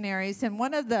missionaries. And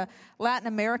one of the Latin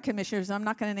American missionaries, I'm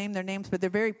not going to name their names, but they're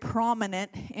very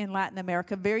prominent in Latin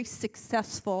America, very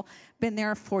successful, been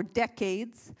there for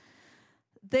decades.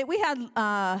 We had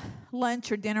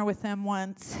lunch or dinner with them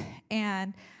once,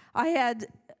 and I had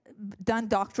done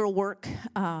doctoral work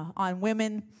on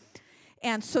women.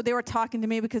 And so they were talking to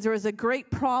me because there was a great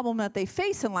problem that they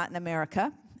face in Latin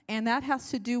America, and that has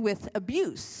to do with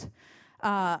abuse.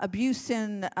 Abuse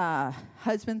in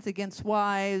husbands against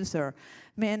wives or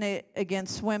men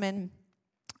against women.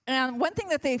 And one thing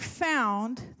that they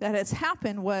found that has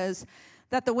happened was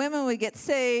that the women would get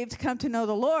saved, come to know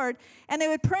the Lord, and they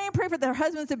would pray and pray for their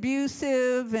husband's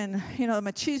abusive and, you know,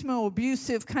 machismo,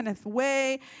 abusive kind of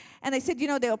way. And they said, you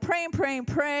know, they'll pray and pray and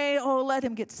pray. Oh, let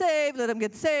him get saved, let him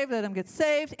get saved, let him get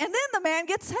saved. And then the man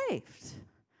gets saved.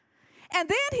 And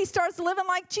then he starts living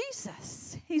like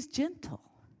Jesus. He's gentle.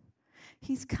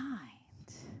 He's kind.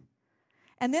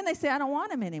 And then they say, I don't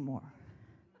want him anymore.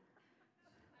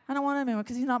 I don't want him anymore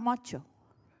because he's not macho.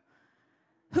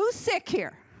 Who's sick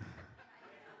here?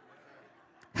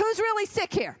 Who's really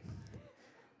sick here?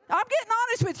 I'm getting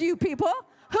honest with you people.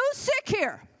 Who's sick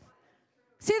here?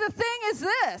 See, the thing is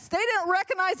this. They didn't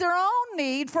recognize their own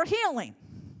need for healing.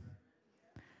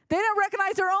 They didn't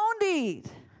recognize their own need.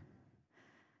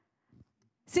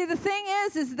 See, the thing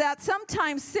is that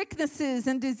sometimes sicknesses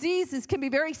and diseases can be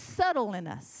very subtle in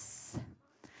us.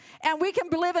 And we can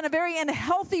live in a very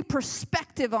unhealthy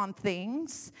perspective on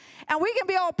things. And we can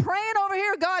be all praying over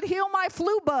here, God, heal my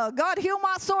flu bug. God, heal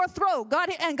my sore throat.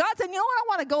 And God said, you know what? I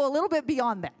want to go a little bit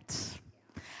beyond that.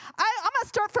 I'm going to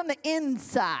start from the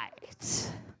inside.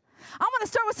 I'm going to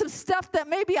start with some stuff that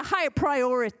may be a higher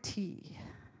priority.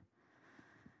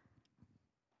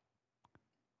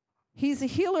 He's a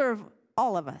healer of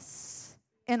all of us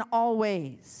in all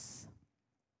ways.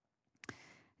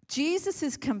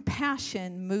 Jesus'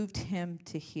 compassion moved him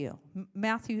to heal.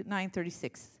 Matthew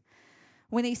 9:36.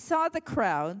 When he saw the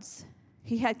crowds,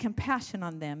 he had compassion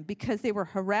on them because they were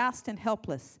harassed and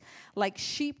helpless, like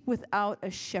sheep without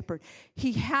a shepherd.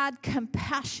 He had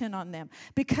compassion on them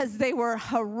because they were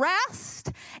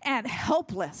harassed and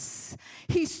helpless.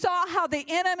 He saw how the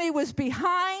enemy was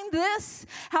behind this,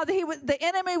 how the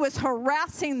enemy was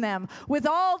harassing them with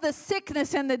all the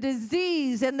sickness and the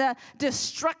disease and the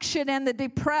destruction and the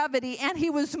depravity, and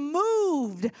he was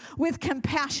moved with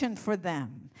compassion for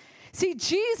them. See,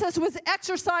 Jesus was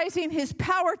exercising his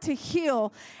power to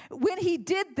heal. When he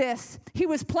did this, he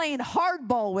was playing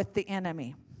hardball with the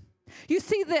enemy. You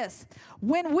see this,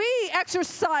 when we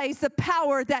exercise the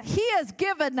power that he has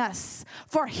given us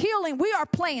for healing, we are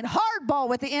playing hardball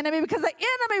with the enemy because the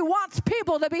enemy wants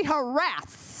people to be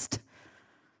harassed.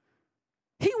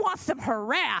 He wants them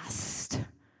harassed.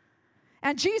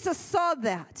 And Jesus saw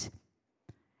that.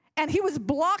 And he was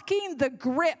blocking the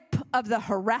grip of the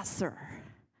harasser.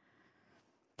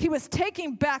 He was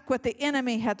taking back what the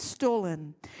enemy had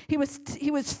stolen. He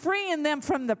was freeing them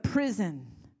from the prison.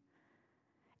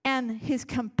 And his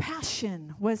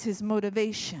compassion was his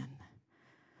motivation.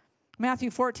 Matthew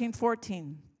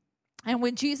 14:14. And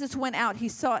when Jesus went out, he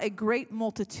saw a great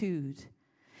multitude,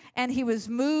 and he was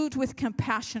moved with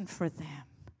compassion for them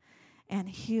and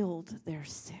healed their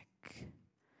sick.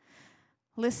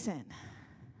 Listen,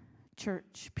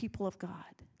 church, people of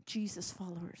God, Jesus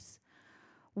followers.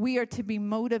 We are to be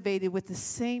motivated with the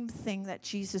same thing that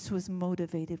Jesus was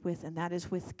motivated with, and that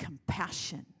is with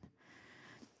compassion.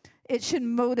 It should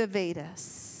motivate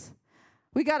us.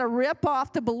 We got to rip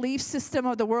off the belief system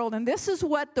of the world, and this is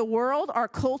what the world, our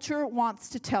culture, wants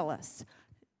to tell us.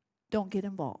 Don't get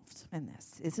involved in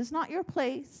this. This is not your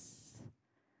place.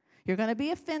 You're going to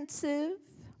be offensive.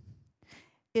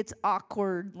 It's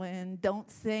awkward, Lynn. Don't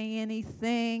say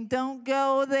anything. Don't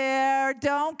go there.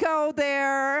 Don't go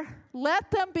there.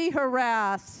 Let them be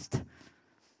harassed.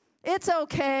 It's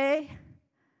okay.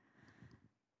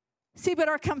 See, but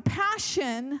our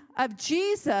compassion of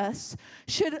Jesus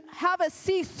should have us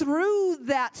see through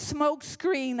that smoke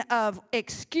screen of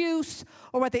excuse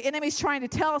or what the enemy's trying to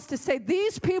tell us to say,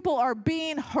 these people are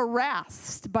being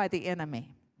harassed by the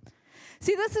enemy.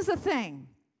 See, this is the thing.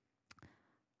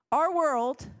 Our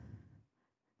world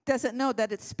doesn't know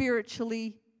that it's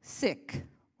spiritually sick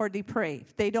or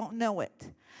depraved. They don't know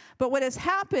it. But what has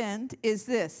happened is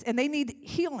this, and they need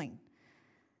healing.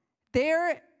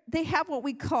 They have what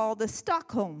we call the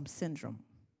Stockholm Syndrome.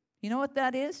 You know what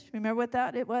that is? Remember what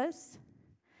that it was?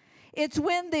 It's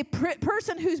when the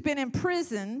person who's been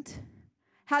imprisoned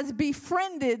has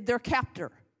befriended their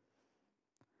captor.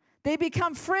 They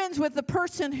become friends with the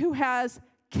person who has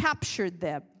captured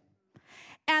them.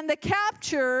 And the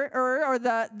capture or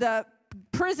the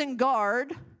prison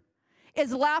guard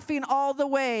is laughing all the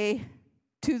way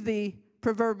to the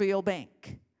proverbial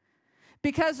bank.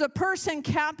 Because the person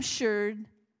captured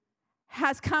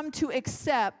has come to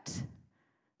accept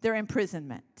their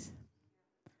imprisonment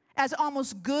as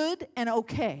almost good and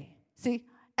okay. See,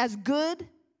 as good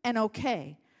and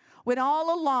okay. When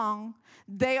all along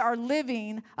they are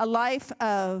living a life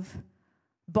of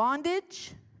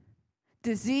bondage,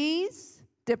 disease,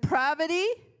 depravity,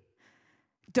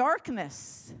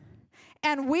 darkness.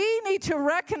 And we need to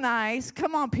recognize,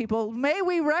 come on people, may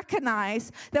we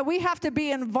recognize that we have to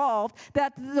be involved,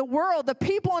 that the world, the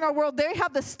people in our world, they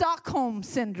have the Stockholm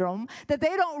Syndrome, that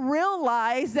they don't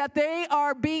realize that they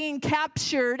are being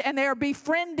captured and they are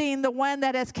befriending the one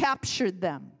that has captured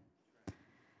them.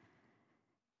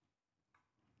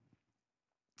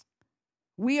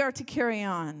 We are to carry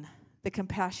on the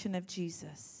compassion of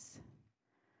Jesus.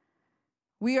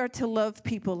 We are to love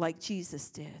people like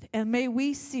Jesus did. And may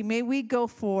we go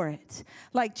for it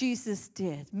like Jesus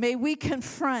did. May we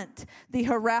confront the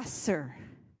harasser.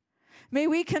 May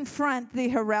we confront the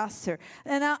harasser.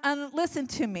 And listen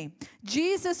to me.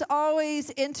 Jesus always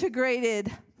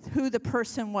integrated who the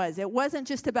person was. It wasn't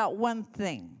just about one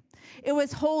thing. It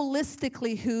was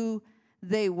holistically who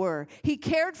they were. He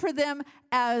cared for them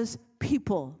as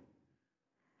people.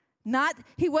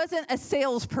 He wasn't a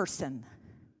salesperson.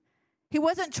 He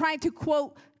wasn't trying to,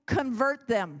 quote, convert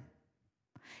them.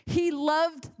 He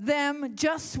loved them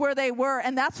just where they were,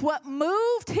 and that's what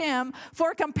moved him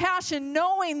for compassion,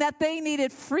 knowing that they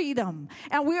needed freedom.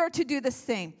 And we are to do the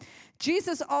same.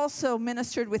 Jesus also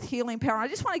ministered with healing power. I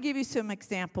just want to give you some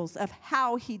examples of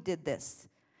how he did this,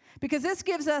 because this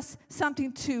gives us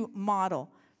something to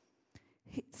model.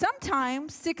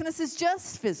 Sometimes sickness is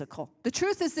just physical. The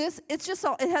truth is this, it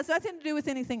has nothing to do with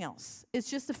anything else.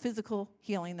 It's just a physical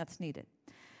healing that's needed.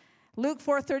 Luke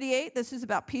 4:38, this is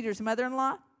about Peter's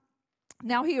mother-in-law.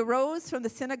 Now he arose from the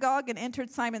synagogue and entered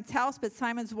Simon's house, but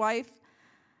Simon's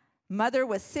mother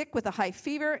was sick with a high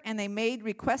fever, and they made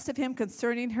request of him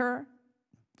concerning her.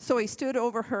 So he stood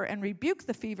over her and rebuked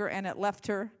the fever, and it left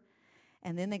her.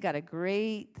 And then they got a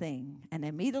great thing, and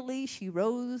immediately she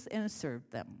rose and served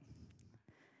them.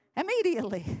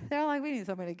 Immediately. They're like, we need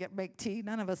somebody to make tea.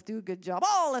 None of us do a good job.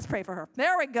 Oh, let's pray for her.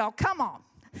 There we go. Come on.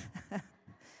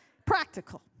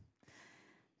 Practical.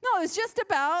 No, it's just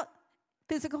about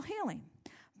physical healing.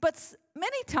 But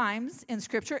many times in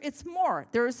Scripture, it's more.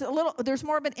 There's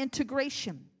more of an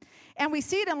integration. And we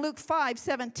see it in Luke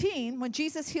 5:17 when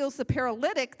Jesus heals the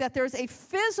paralytic, that there's a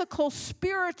physical,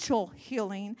 spiritual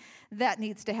healing that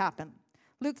needs to happen.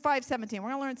 Luke 5:17. We're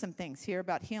going to learn some things here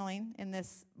about healing in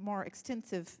this more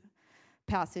extensive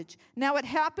passage. Now it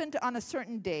happened on a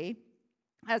certain day,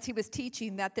 as he was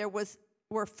teaching, that there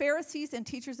were Pharisees and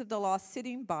teachers of the law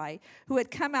sitting by, who had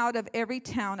come out of every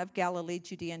town of Galilee,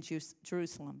 Judea, and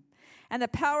Jerusalem. And the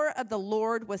power of the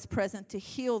Lord was present to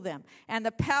heal them. And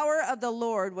the power of the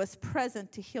Lord was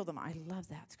present to heal them. I love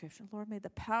that scripture. Lord, may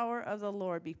the power of the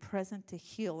Lord be present to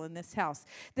heal in this house.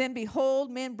 Then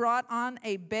behold, men brought on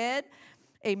a bed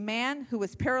a man who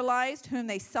was paralyzed, whom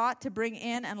they sought to bring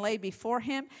in and lay before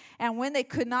him. And when they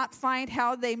could not find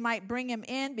how they might bring him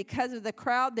in because of the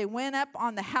crowd, they went up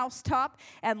on the housetop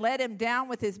and let him down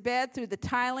with his bed through the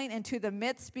tiling into the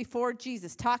midst before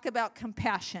Jesus. Talk about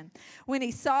compassion. When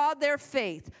he saw their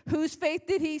faith, whose faith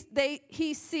did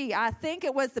he see? I think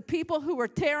it was the people who were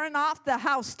tearing off the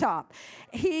housetop.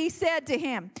 He said to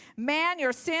him, "Man,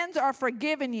 your sins are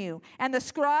forgiven you." And the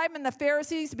scribe and the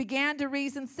Pharisees began to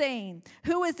reason, saying,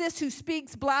 "Who is this who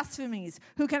speaks blasphemies?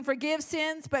 Who can forgive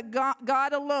sins but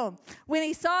God alone?" When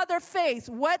he saw their faith,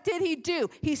 what did he do?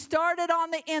 He started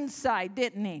on the inside,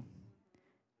 didn't he?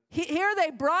 Here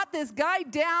they brought this guy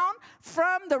down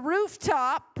from the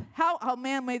rooftop. Oh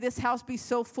man, may this house be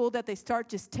so full that they start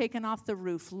just taking off the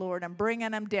roof, Lord, and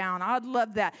bringing him down. I'd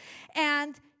love that.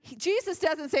 And Jesus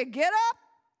doesn't say, "Get up."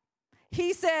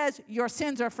 he says, your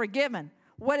sins are forgiven.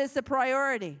 What is the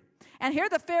priority? And here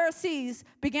the Pharisees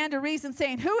began to reason,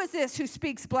 saying, who is this who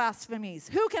speaks blasphemies?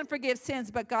 Who can forgive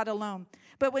sins but God alone?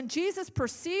 But when Jesus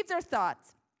perceived their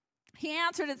thoughts, he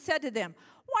answered and said to them,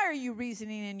 why are you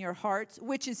reasoning in your hearts?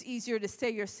 Which is easier, to say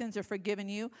your sins are forgiven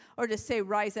you, or to say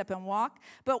rise up and walk?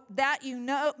 But that you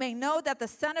may know that the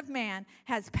Son of Man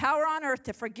has power on earth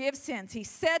to forgive sins. He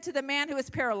said to the man who was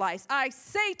paralyzed, I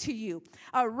say to you,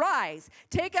 arise,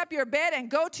 take up your bed and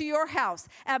go to your house.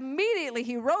 Immediately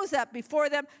he rose up before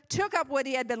them, took up what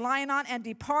he had been lying on, and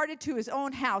departed to his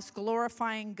own house,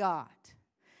 glorifying God.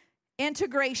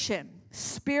 Integration,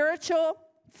 spiritual,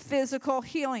 physical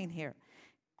healing here.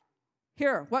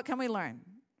 Here, what can we learn?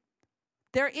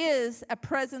 There is a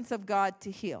presence of God to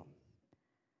heal.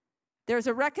 There's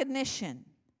a recognition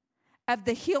of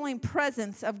the healing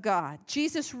presence of God.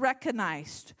 Jesus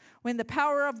recognized when the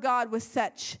power of God was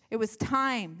such, it was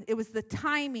the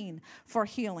timing for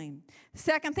healing. The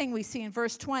second thing we see in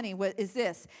verse 20 is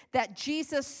this, that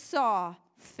Jesus saw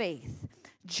faith.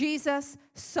 Jesus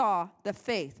saw the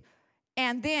faith.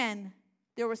 And then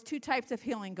there was two types of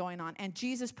healing going on, and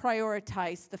Jesus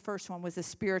prioritized the first one, was a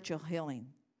spiritual healing.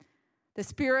 The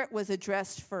spirit was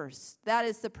addressed first. That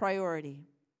is the priority.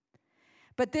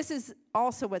 But this is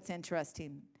also what's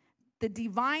interesting. The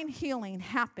divine healing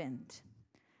happened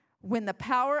when the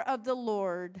power of the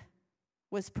Lord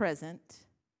was present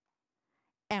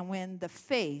and when the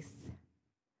faith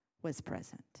was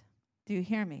present. Do you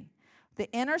hear me? The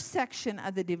intersection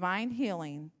of the divine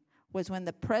healing was when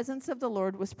the presence of the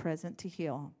Lord was present to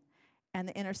heal, and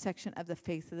the intersection of the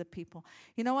faith of the people.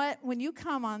 You know what? When you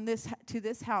come to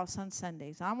this house on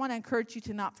Sundays, I want to encourage you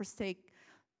to not forsake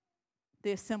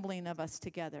the assembling of us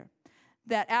together.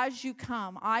 That as you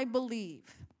come, I believe,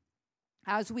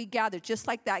 as we gather, just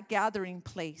like that gathering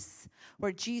place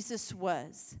where Jesus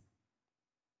was,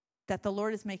 that the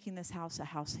Lord is making this house a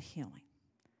house of healing.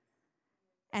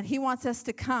 And he wants us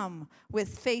to come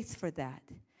with faith for that.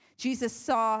 Jesus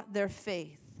saw their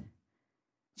faith.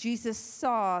 Jesus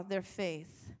saw their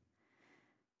faith.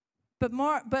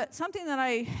 But something that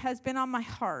has been on my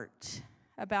heart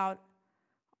about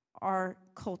our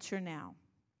culture now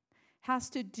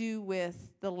has to do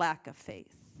with the lack of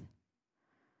faith.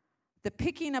 The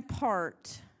picking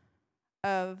apart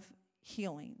of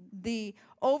healing, the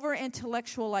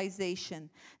over-intellectualization,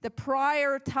 the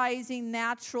prioritizing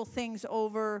natural things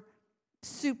over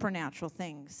supernatural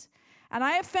things. And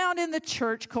I have found in the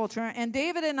church culture, and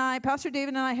Pastor David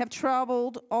and I have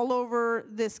traveled all over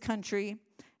this country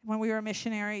when we were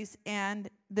missionaries and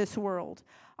this world.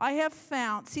 I have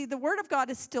found, the Word of God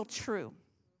is still true,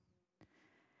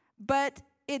 but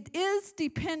it is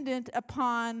dependent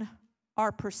upon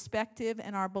our perspective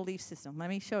and our belief system. Let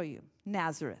me show you.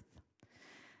 Nazareth.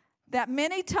 That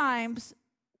many times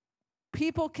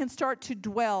people can start to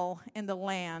dwell in the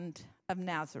land of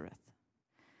Nazareth.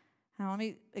 Now, let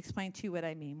me explain to you what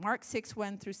I mean. Mark 6,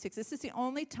 1 through 6. This is the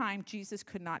only time Jesus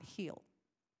could not heal.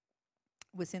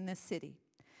 It was in this city.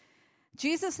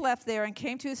 Jesus left there and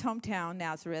came to his hometown,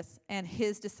 Nazareth, and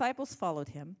his disciples followed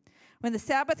him. When the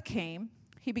Sabbath came,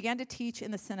 he began to teach in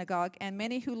the synagogue, and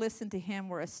many who listened to him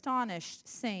were astonished,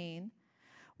 saying,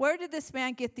 where did this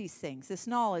man get these things, this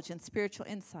knowledge and spiritual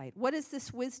insight? What is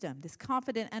this wisdom, this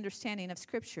confident understanding of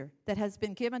Scripture that has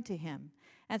been given to him,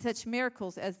 and such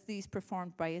miracles as these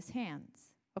performed by his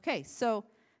hands? Okay, so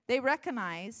they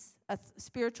recognize a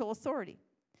spiritual authority.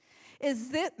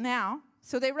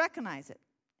 So they recognize it.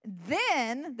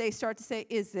 Then they start to say,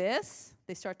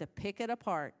 they start to pick it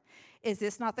apart. Is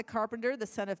this not the carpenter, the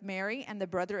son of Mary, and the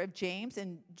brother of James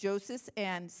and Joseph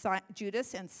and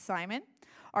Judas and Simon?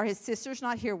 Are his sisters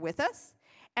not here with us?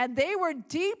 And they were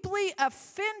deeply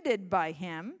offended by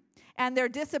him, and their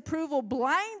disapproval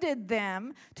blinded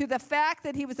them to the fact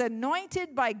that he was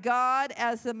anointed by God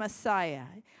as the Messiah.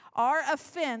 Our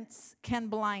offense can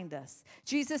blind us.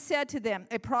 Jesus said to them,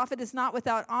 a prophet is not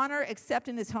without honor except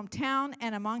in his hometown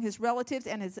and among his relatives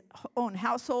and his own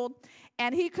household.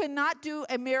 And he could not do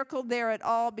a miracle there at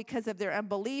all because of their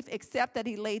unbelief, except that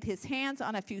he laid his hands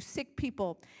on a few sick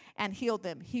people and healed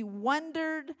them. He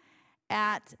wondered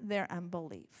at their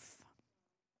unbelief.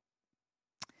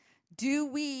 Do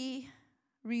we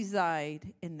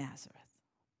reside in Nazareth?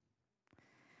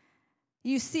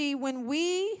 You see, when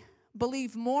we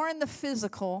believe more in the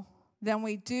physical than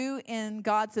we do in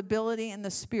God's ability in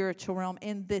the spiritual realm,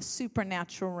 in this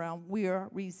supernatural realm, we are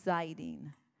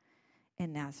residing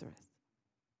in Nazareth.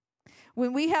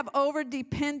 When we have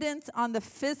over-dependence on the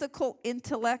physical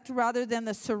intellect rather than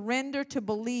the surrender to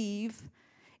believe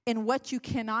in what you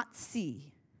cannot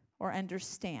see or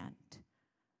understand,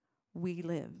 we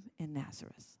live in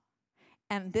Nazareth.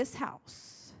 and this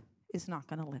house is not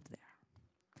going to live there.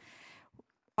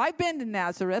 I've been to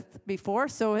Nazareth before,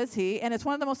 so has he, and it's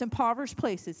one of the most impoverished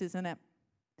places, isn't it?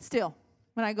 Still,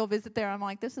 when I go visit there, I'm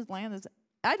like, this is land.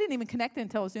 I didn't even connect it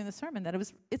until I was doing the sermon, that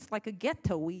it's like a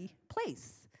ghetto-y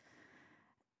place.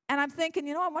 And I'm thinking,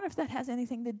 I wonder if that has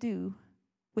anything to do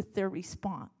with their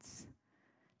response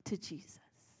to Jesus.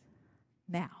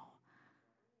 Now,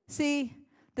 see,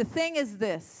 the thing is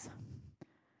this.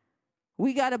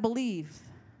 We got to believe.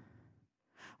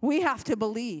 We have to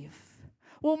believe.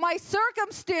 Well, my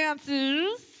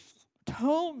circumstances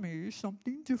tell me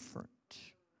something different.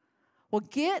 Well,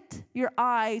 get your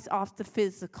eyes off the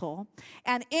physical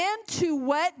and into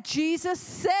what Jesus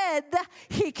said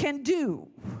he can do.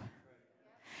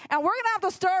 And we're going to have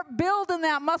to start building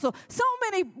that muscle. So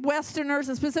many Westerners,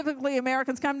 and specifically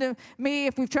Americans, come to me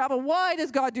if we've traveled. Why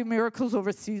does God do miracles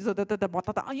overseas?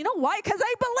 You know why? Because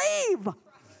I believe.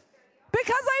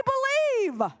 Because I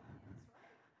believe.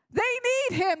 They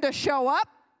need him to show up.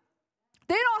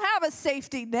 They don't have a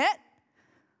safety net.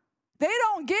 They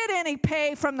don't get any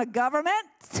pay from the government.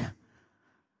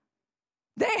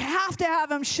 They have to have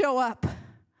him show up.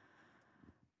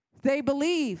 They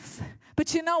believe.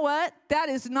 But you know what? That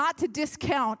is not to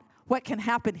discount what can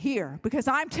happen here. Because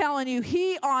I'm telling you,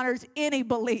 he honors any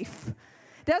belief.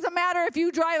 Doesn't matter if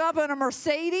you drive up in a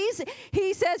Mercedes.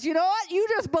 He says, you know what? You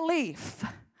just believe.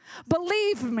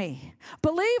 Believe me.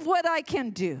 Believe what I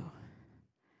can do.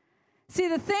 See,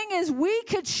 the thing is, we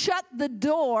could shut the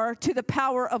door to the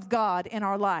power of God in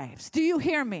our lives. Do you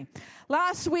hear me?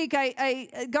 Last week,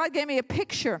 God gave me a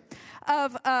picture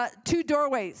of 2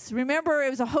 doorways. Remember, it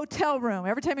was a hotel room.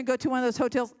 Every time you go to one of those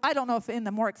hotels, I don't know if in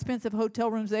the more expensive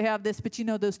hotel rooms they have this, but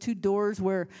those 2 doors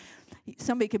where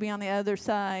somebody could be on the other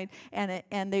side,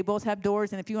 and they both have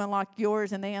doors, and if you unlock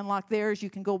yours and they unlock theirs, you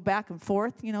can go back and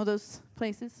forth. Those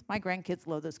places? My grandkids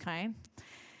love those kind.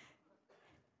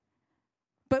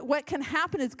 But what can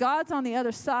happen is God's on the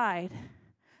other side.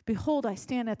 Behold, I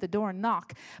stand at the door and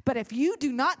knock. But if you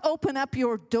do not open up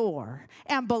your door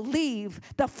and believe,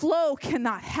 the flow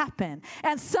cannot happen.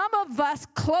 And some of us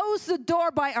close the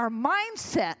door by our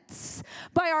mindsets,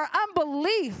 by our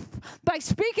unbelief, by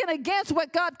speaking against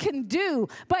what God can do,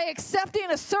 by accepting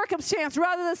a circumstance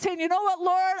rather than saying, you know what,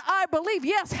 Lord, I believe.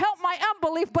 Yes, help my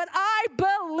unbelief, but I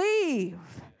believe.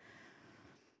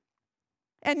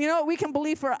 And we can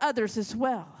believe for others as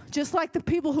well. Just like the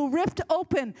people who ripped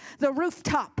open the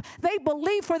rooftop. They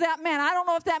believed for that man. I don't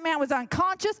know if that man was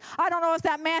unconscious. I don't know if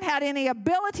that man had any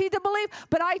ability to believe.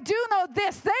 But I do know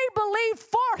this. They believed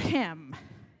for him.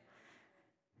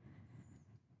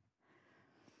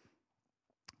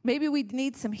 Maybe we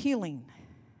need some healing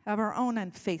of our own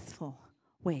unfaithful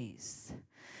ways.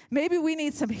 Maybe we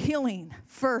need some healing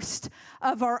first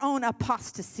of our own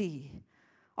apostasy.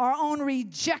 Our own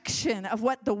rejection of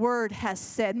what the word has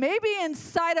said. Maybe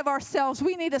inside of ourselves,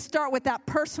 we need to start with that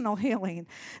personal healing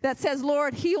that says,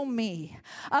 Lord, heal me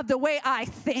of the way I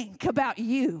think about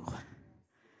you. You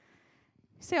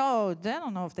say, I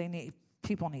don't know if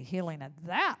people need healing at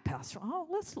that, Pastor.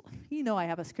 I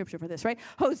have a scripture for this, right?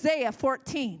 Hosea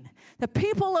 14. The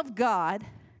people of God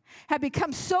have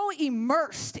become so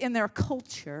immersed in their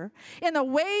culture, in the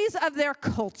ways of their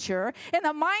culture, in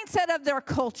the mindset of their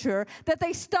culture, that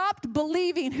they stopped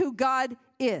believing who God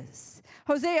is.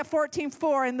 Hosea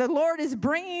 14:4, and the Lord is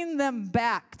bringing them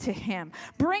back to him,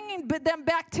 bringing them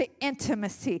back to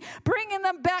intimacy, bringing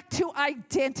them back to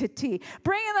identity,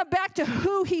 bringing them back to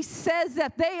who he says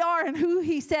that they are and who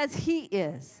he says he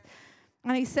is.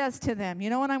 And he says to them, you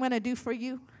know what I'm going to do for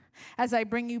you? As I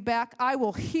bring you back, I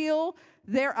will heal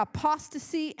their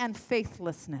apostasy and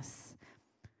faithlessness.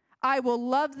 I will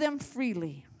love them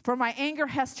freely, for my anger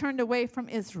has turned away from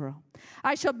Israel.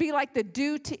 I shall be like the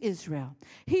dew to Israel.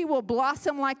 He will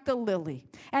blossom like the lily,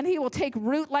 and he will take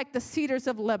root like the cedars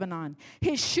of Lebanon.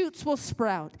 His shoots will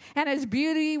sprout, and his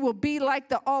beauty will be like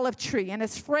the olive tree, and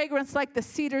his fragrance like the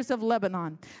cedars of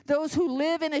Lebanon. Those who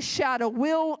live in his shadow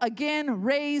will again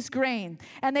raise grain,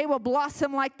 and they will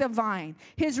blossom like the vine.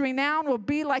 His renown will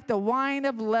be like the wine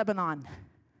of Lebanon.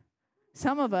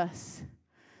 Some of us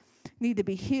need to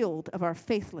be healed of our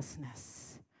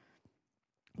faithlessness.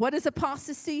 What is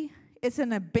apostasy? It's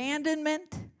an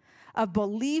abandonment of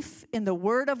belief in the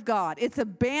Word of God. It's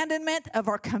abandonment of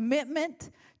our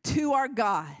commitment to our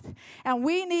God. And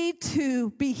we need to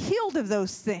be healed of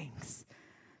those things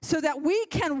so that we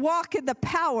can walk in the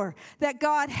power that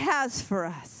God has for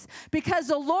us. Because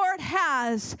the Lord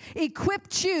has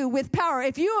equipped you with power.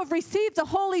 If you have received the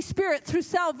Holy Spirit through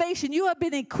salvation, you have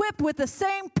been equipped with the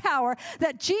same power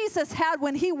that Jesus had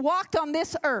when he walked on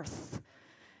this earth.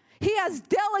 He has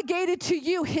delegated to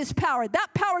you his power. That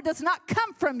power does not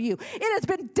come from you. It has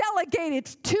been delegated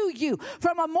to you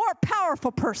from a more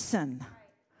powerful person.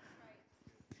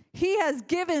 He has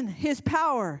given his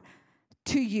power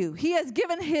to you. He has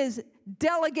given his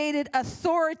delegated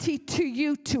authority to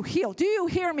you to heal. Do you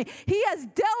hear me? He has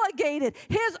delegated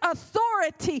his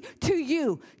authority to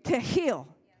you to heal.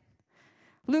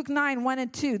 Luke 9, 1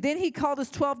 and 2. Then he called his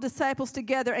 12 disciples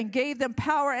together and gave them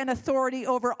power and authority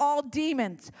over all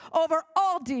demons,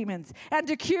 and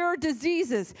to cure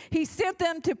diseases. He sent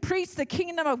them to preach the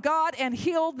kingdom of God and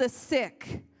heal the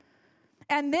sick.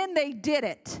 And then they did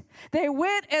it. They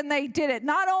went and they did it.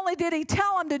 Not only did he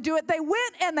tell them to do it, they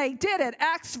went and they did it.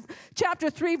 Acts chapter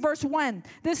 3, verse 1.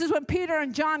 This is when Peter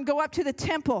and John go up to the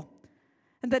temple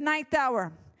in the 9th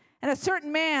hour. And a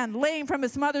certain man, lame from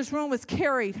his mother's womb, was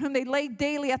carried, whom they laid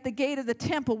daily at the gate of the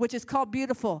temple, which is called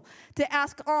Beautiful, to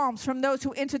ask alms from those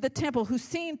who entered the temple. Who,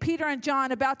 seeing Peter and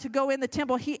John about to go in the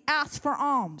temple, he asked for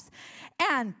alms.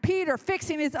 And Peter,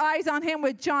 fixing his eyes on him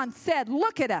with John, said,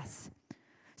 "Look at us."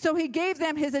 So he gave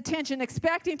them his attention,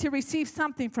 expecting to receive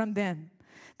something from them.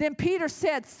 Then Peter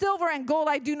said, "Silver and gold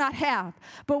I do not have,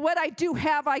 but what I do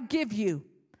have I give you.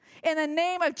 In the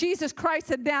name of Jesus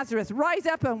Christ of Nazareth, rise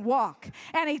up and walk."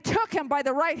 And he took him by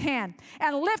the right hand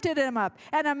and lifted him up.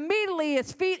 And immediately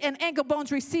his feet and ankle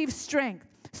bones received strength.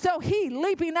 So he,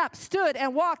 leaping up, stood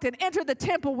and walked and entered the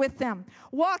temple with them,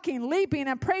 walking, leaping,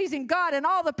 and praising God. And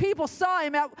all the people saw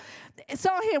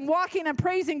him walking and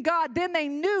praising God. Then they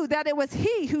knew that it was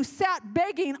he who sat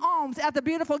begging alms at the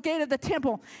Beautiful gate of the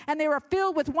temple. And they were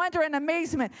filled with wonder and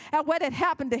amazement at what had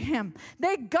happened to him.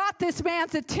 They got this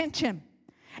man's attention.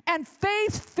 And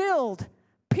faith filled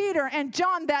Peter and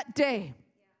John that day.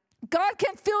 God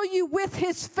can fill you with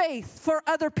his faith for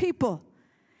other people.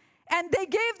 And they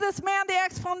gave this man the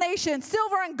explanation,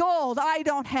 "Silver and gold I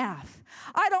don't have.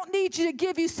 I don't need you to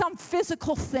give you some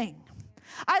physical thing.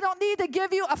 I don't need to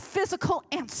give you a physical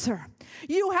answer.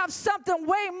 You have something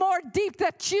way more deep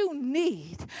that you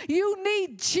need. You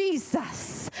need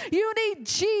Jesus. You need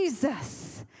Jesus."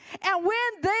 And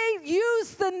when they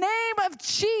use the name of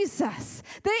Jesus,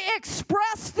 they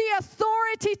express the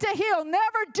authority to heal.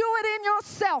 Never do it in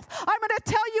yourself. I'm going to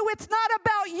tell you, it's not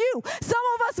about you. Some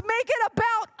of us make it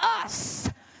about us.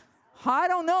 I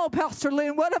don't know, Pastor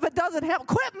Lynn, what if it doesn't help?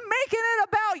 Quit making it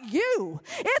about you.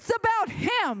 It's about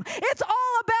him. It's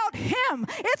all about him.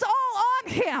 It's all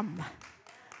on him.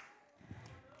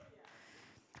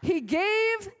 He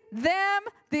gave them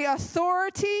the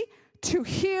authority to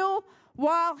heal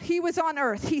while he was on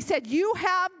earth. He said, "You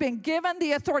have been given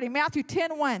the authority." Matthew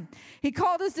 10:1. He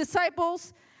called his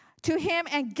disciples to him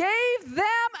and gave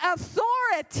them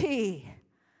authority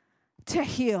to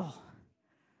heal.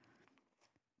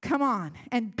 Come on.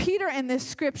 And Peter in this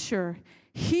scripture,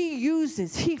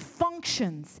 he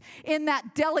functions in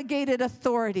that delegated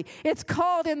authority. It's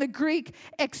called in the Greek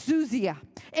exousia.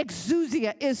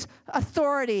 Exousia is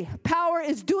authority. Power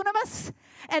is dunamis,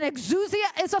 and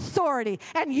exousia is authority.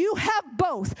 And you have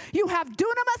both. You have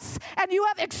dunamis and you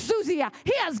have exousia.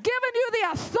 He has given you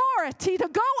the authority to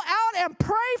go out and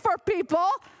pray for people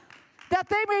that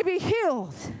they may be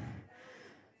healed.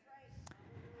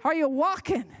 Are you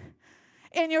walking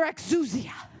in your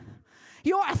exousia?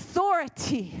 Your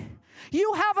authority.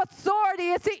 You have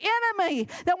authority. It's the enemy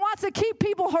that wants to keep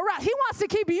people harassed. He wants to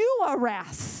keep you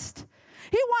harassed.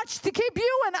 He wants to keep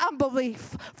you in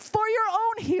unbelief for your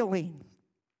own healing,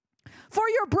 for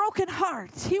your broken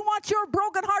heart. He wants your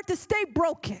broken heart to stay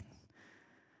broken.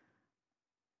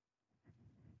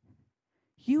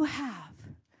 You have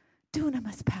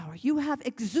dunamis power. You have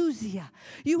exousia.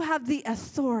 You have the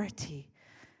authority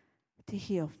to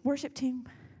heal. Worship team,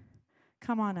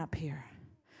 come on up here.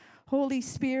 Holy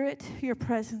Spirit, your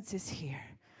presence is here.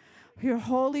 Your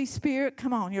Holy Spirit,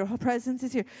 come on, your presence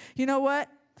is here. You know what?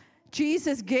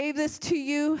 Jesus gave this to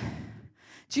you.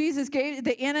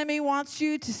 The enemy wants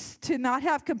you to not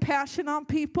have compassion on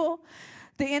people.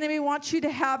 The enemy wants you to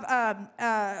have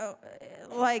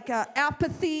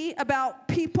apathy about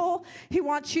people. He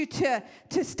wants you to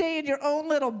stay in your own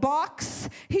little box.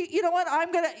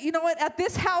 At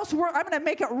this house, I'm going to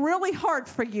make it really hard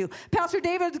for you. Pastor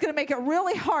David is going to make it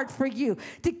really hard for you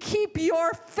to keep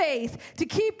your faith, to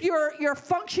keep your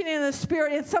functioning in the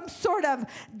Spirit in some sort of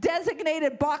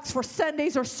designated box for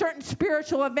Sundays or certain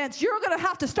spiritual events. You're going to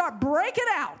have to start breaking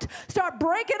out. Start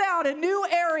breaking out in new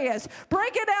areas.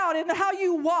 Break it out in how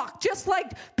you walk, just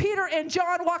like Peter and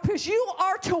John walked, because you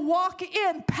are to walk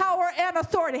in power and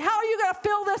authority. How are you going to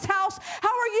fill this house? How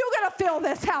are you going to fill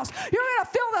this house? You're going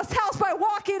to fill this house by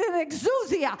walking in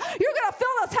exousia. You're going to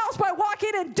fill this house by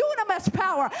walking in dunamis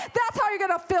power. That's how you're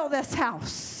going to fill this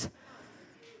house.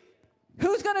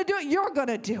 Who's going to do it? You're going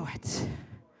to do it.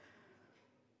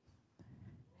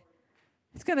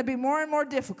 It's going to be more and more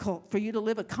difficult for you to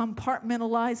live a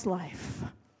compartmentalized life.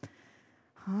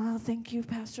 Oh, thank you,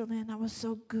 Pastor Lynn. That was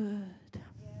so good.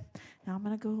 Now I'm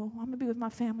going to be with my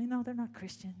family. No, they're not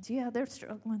Christians. Yeah, they're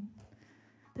struggling.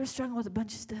 They're struggling with a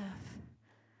bunch of stuff.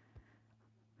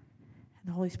 And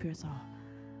the Holy Spirit's all,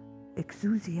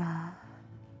 exousia,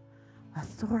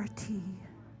 authority.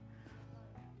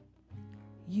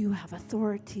 You have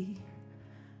authority.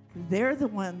 They're the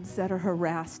ones that are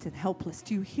harassed and helpless.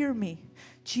 Do you hear me?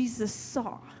 Jesus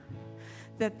saw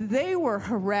that they were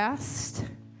harassed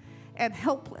and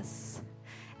helpless.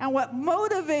 And what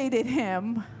motivated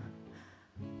him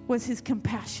was his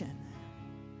compassion.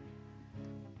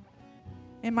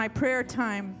 In my prayer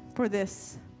time for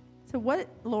this, so what,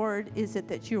 Lord, is it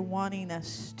that you're wanting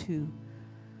us to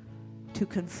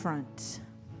confront?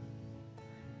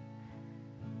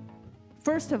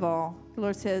 First of all, the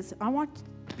Lord says, I want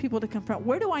people to confront,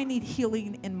 where do I need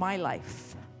healing in my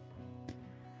life?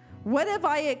 What have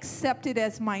I accepted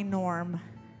as my norm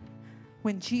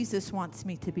when Jesus wants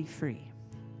me to be free?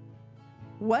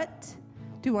 What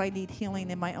do I need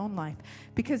healing in my own life?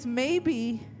 Because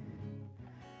maybe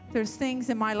there's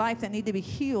things in my life that need to be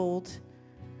healed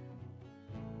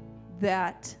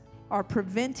that are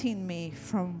preventing me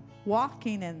from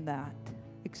walking in that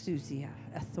exousia,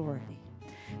 authority.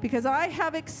 Because I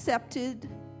have accepted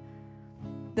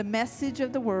the message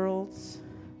of the world.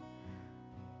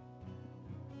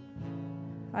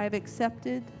 I have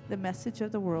accepted the message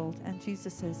of the world. And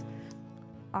Jesus says,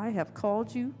 I have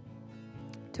called you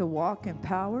to walk in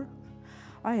power.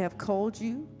 I have called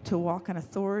you to walk in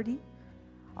authority.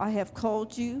 I have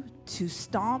called you to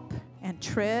stomp and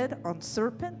tread on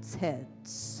serpents'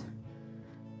 heads.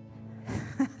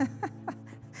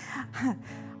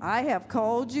 I have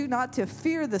called you not to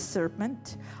fear the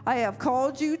serpent. I have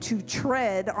called you to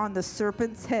tread on the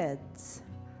serpent's heads.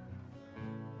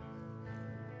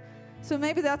 So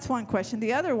maybe that's one question.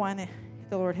 The other one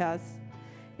the Lord has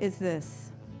is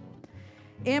this.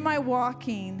 Am I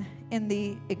walking in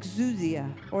the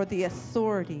exousia or the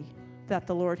authority that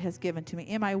the Lord has given to me?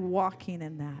 Am I walking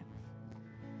in that?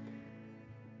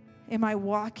 Am I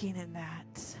walking in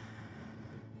that?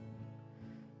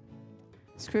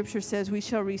 Scripture says we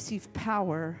shall receive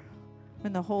power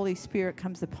when the Holy Spirit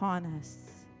comes upon us.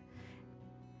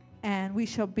 And we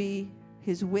shall be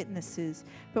his witnesses.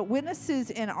 But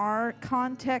witnesses in our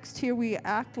context here, we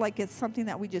act like it's something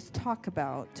that we just talk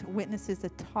about. Witnesses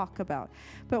that talk about.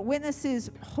 But witness is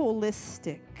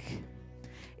holistic.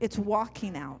 It's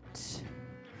walking out.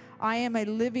 I am a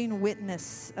living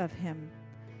witness of him.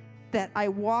 That I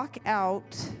walk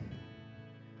out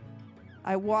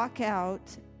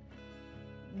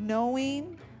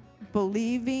knowing,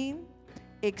 believing,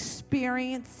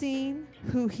 experiencing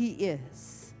who he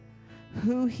is.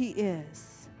 Who he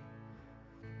is.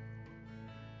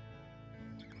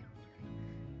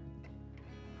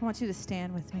 I want you to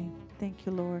stand with me. Thank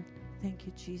you, Lord. Thank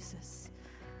you, Jesus.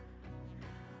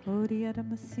 You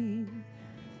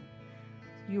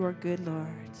are good,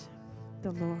 Lord.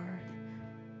 The Lord.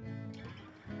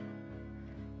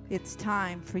 It's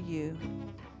time for you.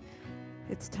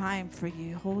 It's time for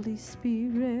you, Holy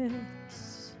Spirit.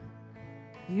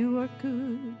 You are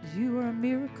good. You are a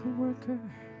miracle worker.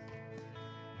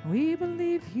 We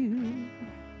believe you.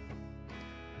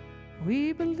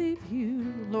 We believe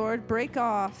you. Lord, break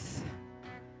off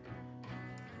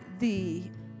the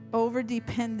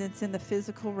overdependence in the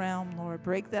physical realm, Lord.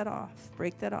 Break that off.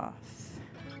 Break that off.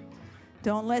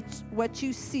 Don't let what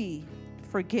you see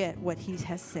forget what he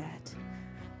has said.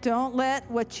 Don't let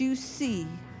what you see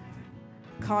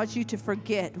cause you to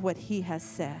forget what he has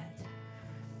said.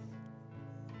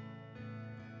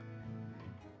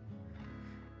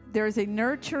 There's a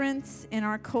nurturance in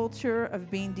our culture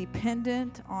of being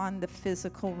dependent on the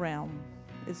physical realm.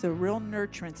 It's a real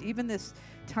nurturance. Even this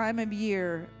time of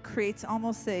year creates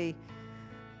almost there's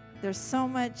so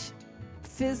much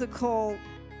physical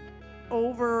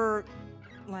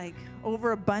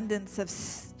overabundance of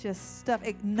just stuff.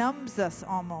 It numbs us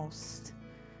almost.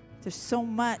 There's so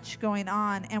much going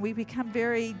on, and we become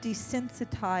very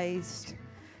desensitized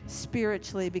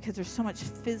spiritually because there's so much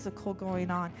physical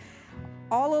going on.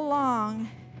 All along,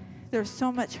 there's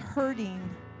so much hurting,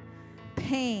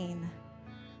 pain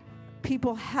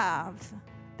people have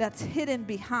that's hidden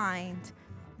behind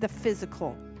the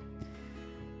physical.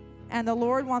 And the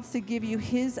Lord wants to give you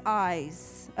his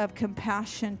eyes of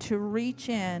compassion to reach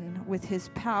in with his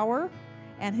power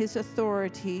and his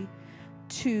authority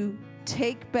to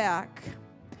take back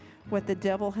what the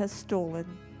devil has stolen.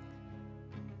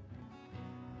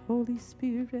 Holy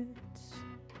Spirit,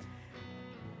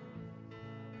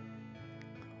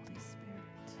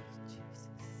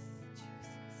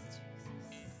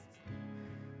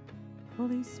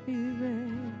 Holy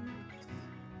Spirit.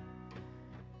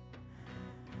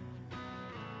 I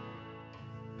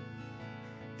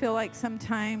feel like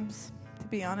sometimes, to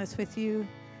be honest with you,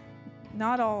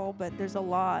 not all, but there's a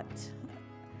lot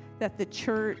that the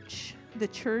church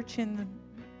in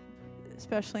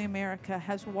especially America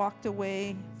has walked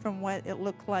away from what it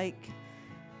looked like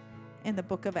in the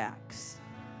book of Acts.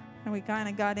 And we kind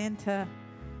of got into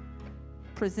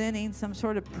presenting some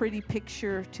sort of pretty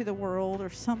picture to the world or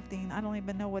something. I don't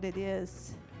even know what it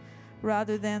is.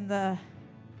 Rather than the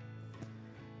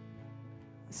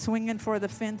swinging for the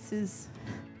fences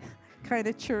kind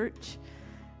of church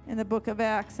in the book of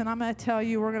Acts. And I'm going to tell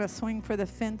you, we're going to swing for the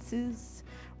fences.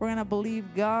 We're going to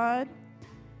believe God.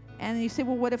 And you say,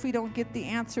 well, what if we don't get the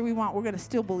answer we want? We're going to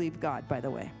still believe God, by the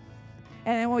way.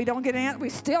 And then when we don't get an answer, we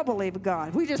still believe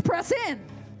God. We just press in.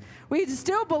 We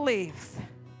still believe.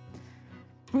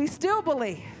 We still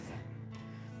believe.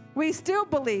 We still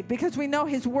believe because we know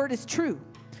His word is true.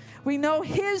 We know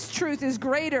His truth is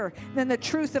greater than the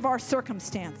truth of our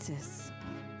circumstances.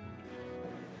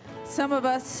 Some of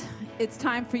us, it's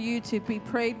time for you to be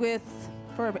prayed with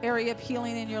for an area of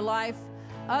healing in your life.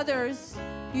 Others,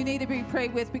 you need to be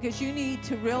prayed with because you need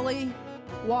to really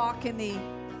walk in the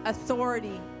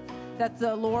authority that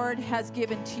the Lord has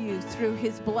given to you through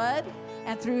His blood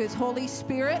and through His Holy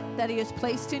Spirit that He has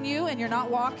placed in you, and you're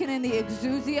not walking in the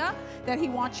exousia that He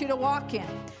wants you to walk in.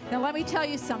 Now, let me tell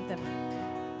you something.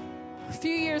 A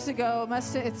few years ago,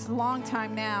 it's a long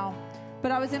time now,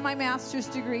 but I was in my master's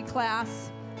degree class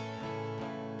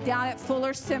down at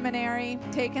Fuller Seminary,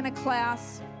 taking a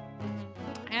class,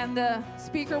 and the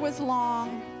speaker was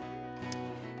long.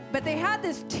 But they had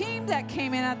this team that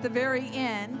came in at the very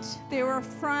end. They were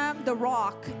from The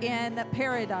Rock in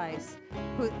Paradise.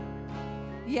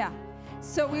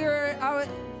 So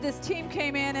this team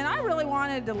came in, and I really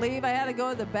wanted to leave. I had to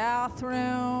go to the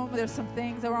bathroom. There's some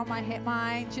things that were on my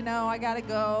mind. I got to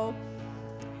go.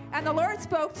 And the Lord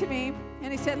spoke to me,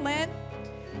 and He said, Lynn,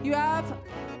 you have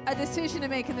a decision to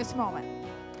make in this moment.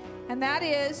 And that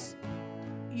is,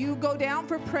 you go down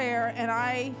for prayer, and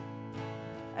I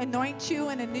anoint you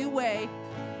in a new way,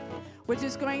 which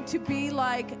is going to be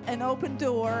like an open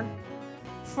door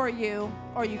for you,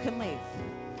 or you can leave.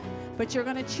 But you're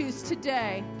going to choose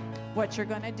today what you're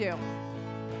going to do.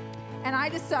 And I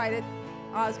decided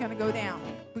I was going to go down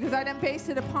because I didn't base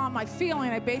it upon my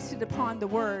feeling. I based it upon the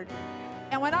word.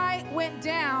 And when I went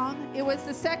down, it was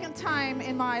the second time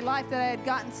in my life that I had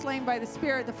gotten slain by the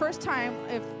Spirit. The first time,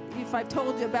 if I've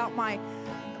told you about my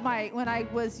when I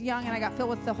was young and I got filled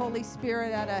with the Holy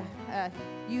Spirit at a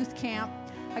youth camp,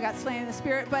 I got slain in the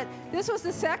Spirit. But this was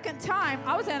the second time.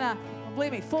 I was in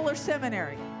believe me, Fuller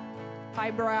Seminary.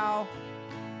 Highbrow,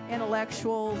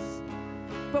 intellectuals.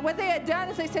 But what they had done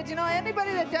is they said,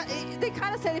 anybody they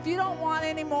kind of said, if you don't want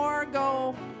any more,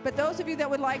 go. But those of you that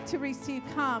would like to receive,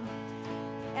 come.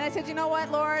 And I said, you know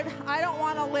what, Lord? I don't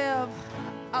want to live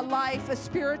a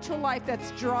spiritual life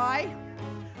that's dry,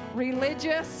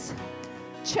 religious,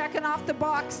 checking off the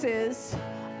boxes.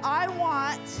 I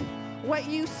want what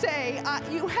you say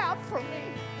you have for me.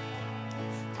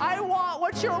 I want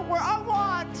I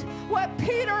want what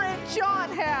Peter and John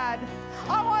had.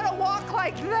 I want to walk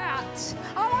like that.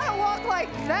 I want to walk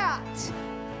like that.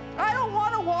 I don't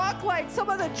want to walk like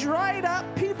some of the dried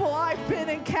up people I've been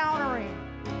encountering.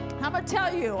 I'm going to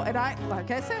tell you, and like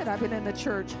I said, I've been in the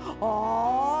church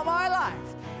all my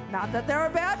life. Not that they were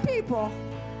bad people,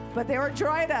 but they were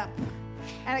dried up.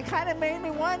 And it kind of made me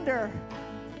wonder,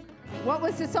 what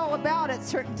was this all about at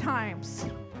certain times?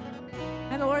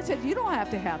 And the Lord said, you don't have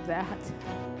to have that.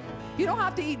 You don't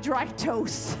have to eat dry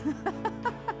toast.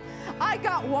 I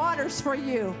got waters for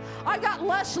you. I got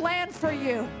lush land for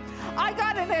you. I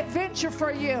got an adventure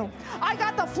for you. I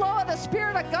got the flow of the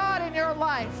Spirit of God in your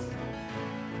life.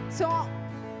 So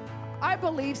I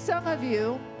believe some of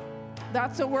you,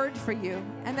 that's a word for you,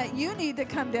 and that you need to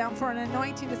come down for an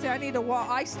anointing to say, I need to walk.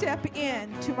 I step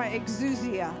into my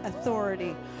exousia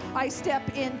authority. I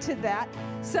step into that.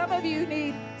 Some of you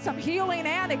need some healing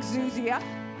and exousia.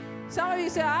 Some of you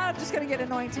say, I'm just going to get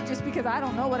anointed just because I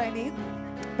don't know what I need,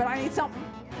 but I need something.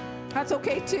 That's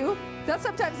okay too. That's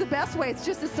sometimes the best way. It's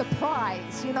just a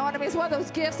surprise. You know what I mean? It's one of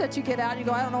those gifts that you get out and you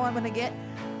go, I don't know what I'm going to get.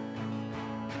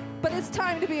 But it's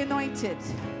time to be anointed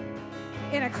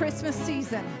in a Christmas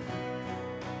season.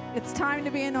 It's time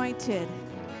to be anointed.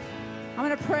 I'm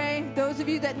going to pray. Those of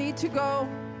you that need to go,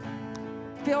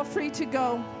 feel free to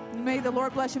go. May the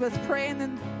Lord bless you. Let's pray. And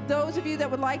then those of you that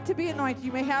would like to be anointed,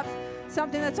 you may have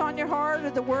something that's on your heart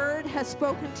or the word has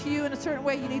spoken to you in a certain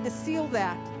way. You need to seal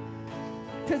that.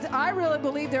 Because I really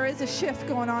believe there is a shift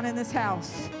going on in this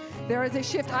house. There is a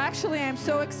shift. Actually, I'm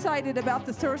so excited about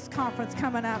the Thirst Conference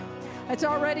coming up. It's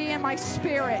already in my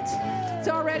spirit. It's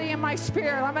already in my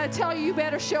spirit. I'm going to tell you, you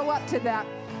better show up to that.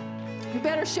 You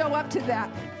better show up to that.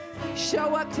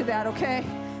 Show up to that, okay?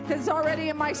 Because it's already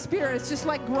in my spirit. It's just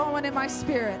like growing in my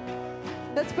spirit.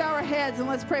 Let's bow our heads and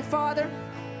let's pray. Father,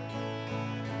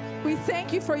 we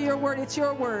thank you for your word. It's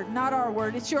your word, not our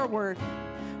word. It's your word.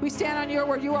 We stand on your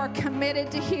word. You are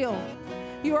committed to heal.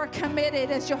 You are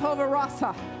committed as Jehovah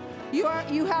Rapha. You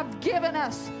have given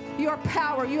us your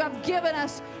power. You have given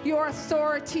us your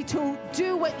authority to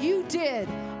do what you did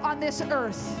on this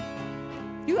earth.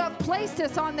 You have placed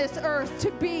us on this earth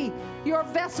to be your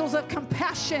vessels of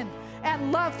compassion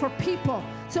and love for people.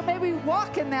 So may we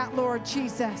walk in that, Lord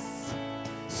Jesus.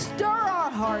 Stir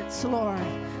our hearts, Lord.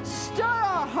 Stir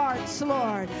our hearts,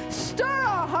 Lord. Stir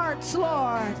our hearts,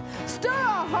 Lord. Stir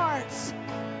our hearts.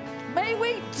 May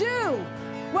we do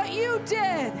what you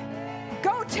did.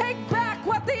 Go take back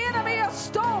what the enemy has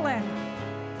stolen.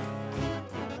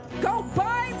 Go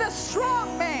bind the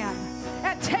strong man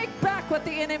and take back what the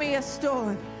enemy has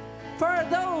stolen. For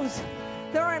those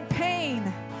that are in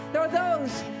pain, there are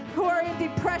those who are in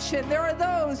depression, there are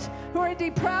those who are in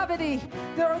depravity,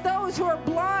 there are those who are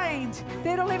blind.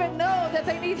 They don't even know that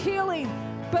they need healing.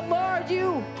 But Lord,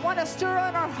 you want to stir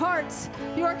on our hearts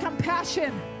your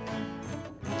compassion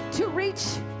to reach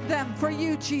them for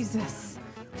you, Jesus,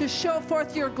 to show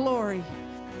forth your glory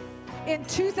in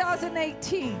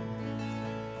 2018.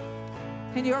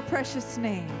 In your precious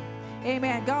name,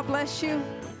 amen. God bless you.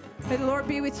 May the Lord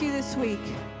be with you this week.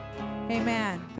 Amen.